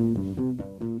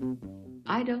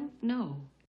 I don't know.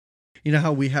 You know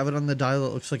how we have it on the dial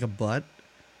that looks like a butt?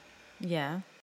 Yeah.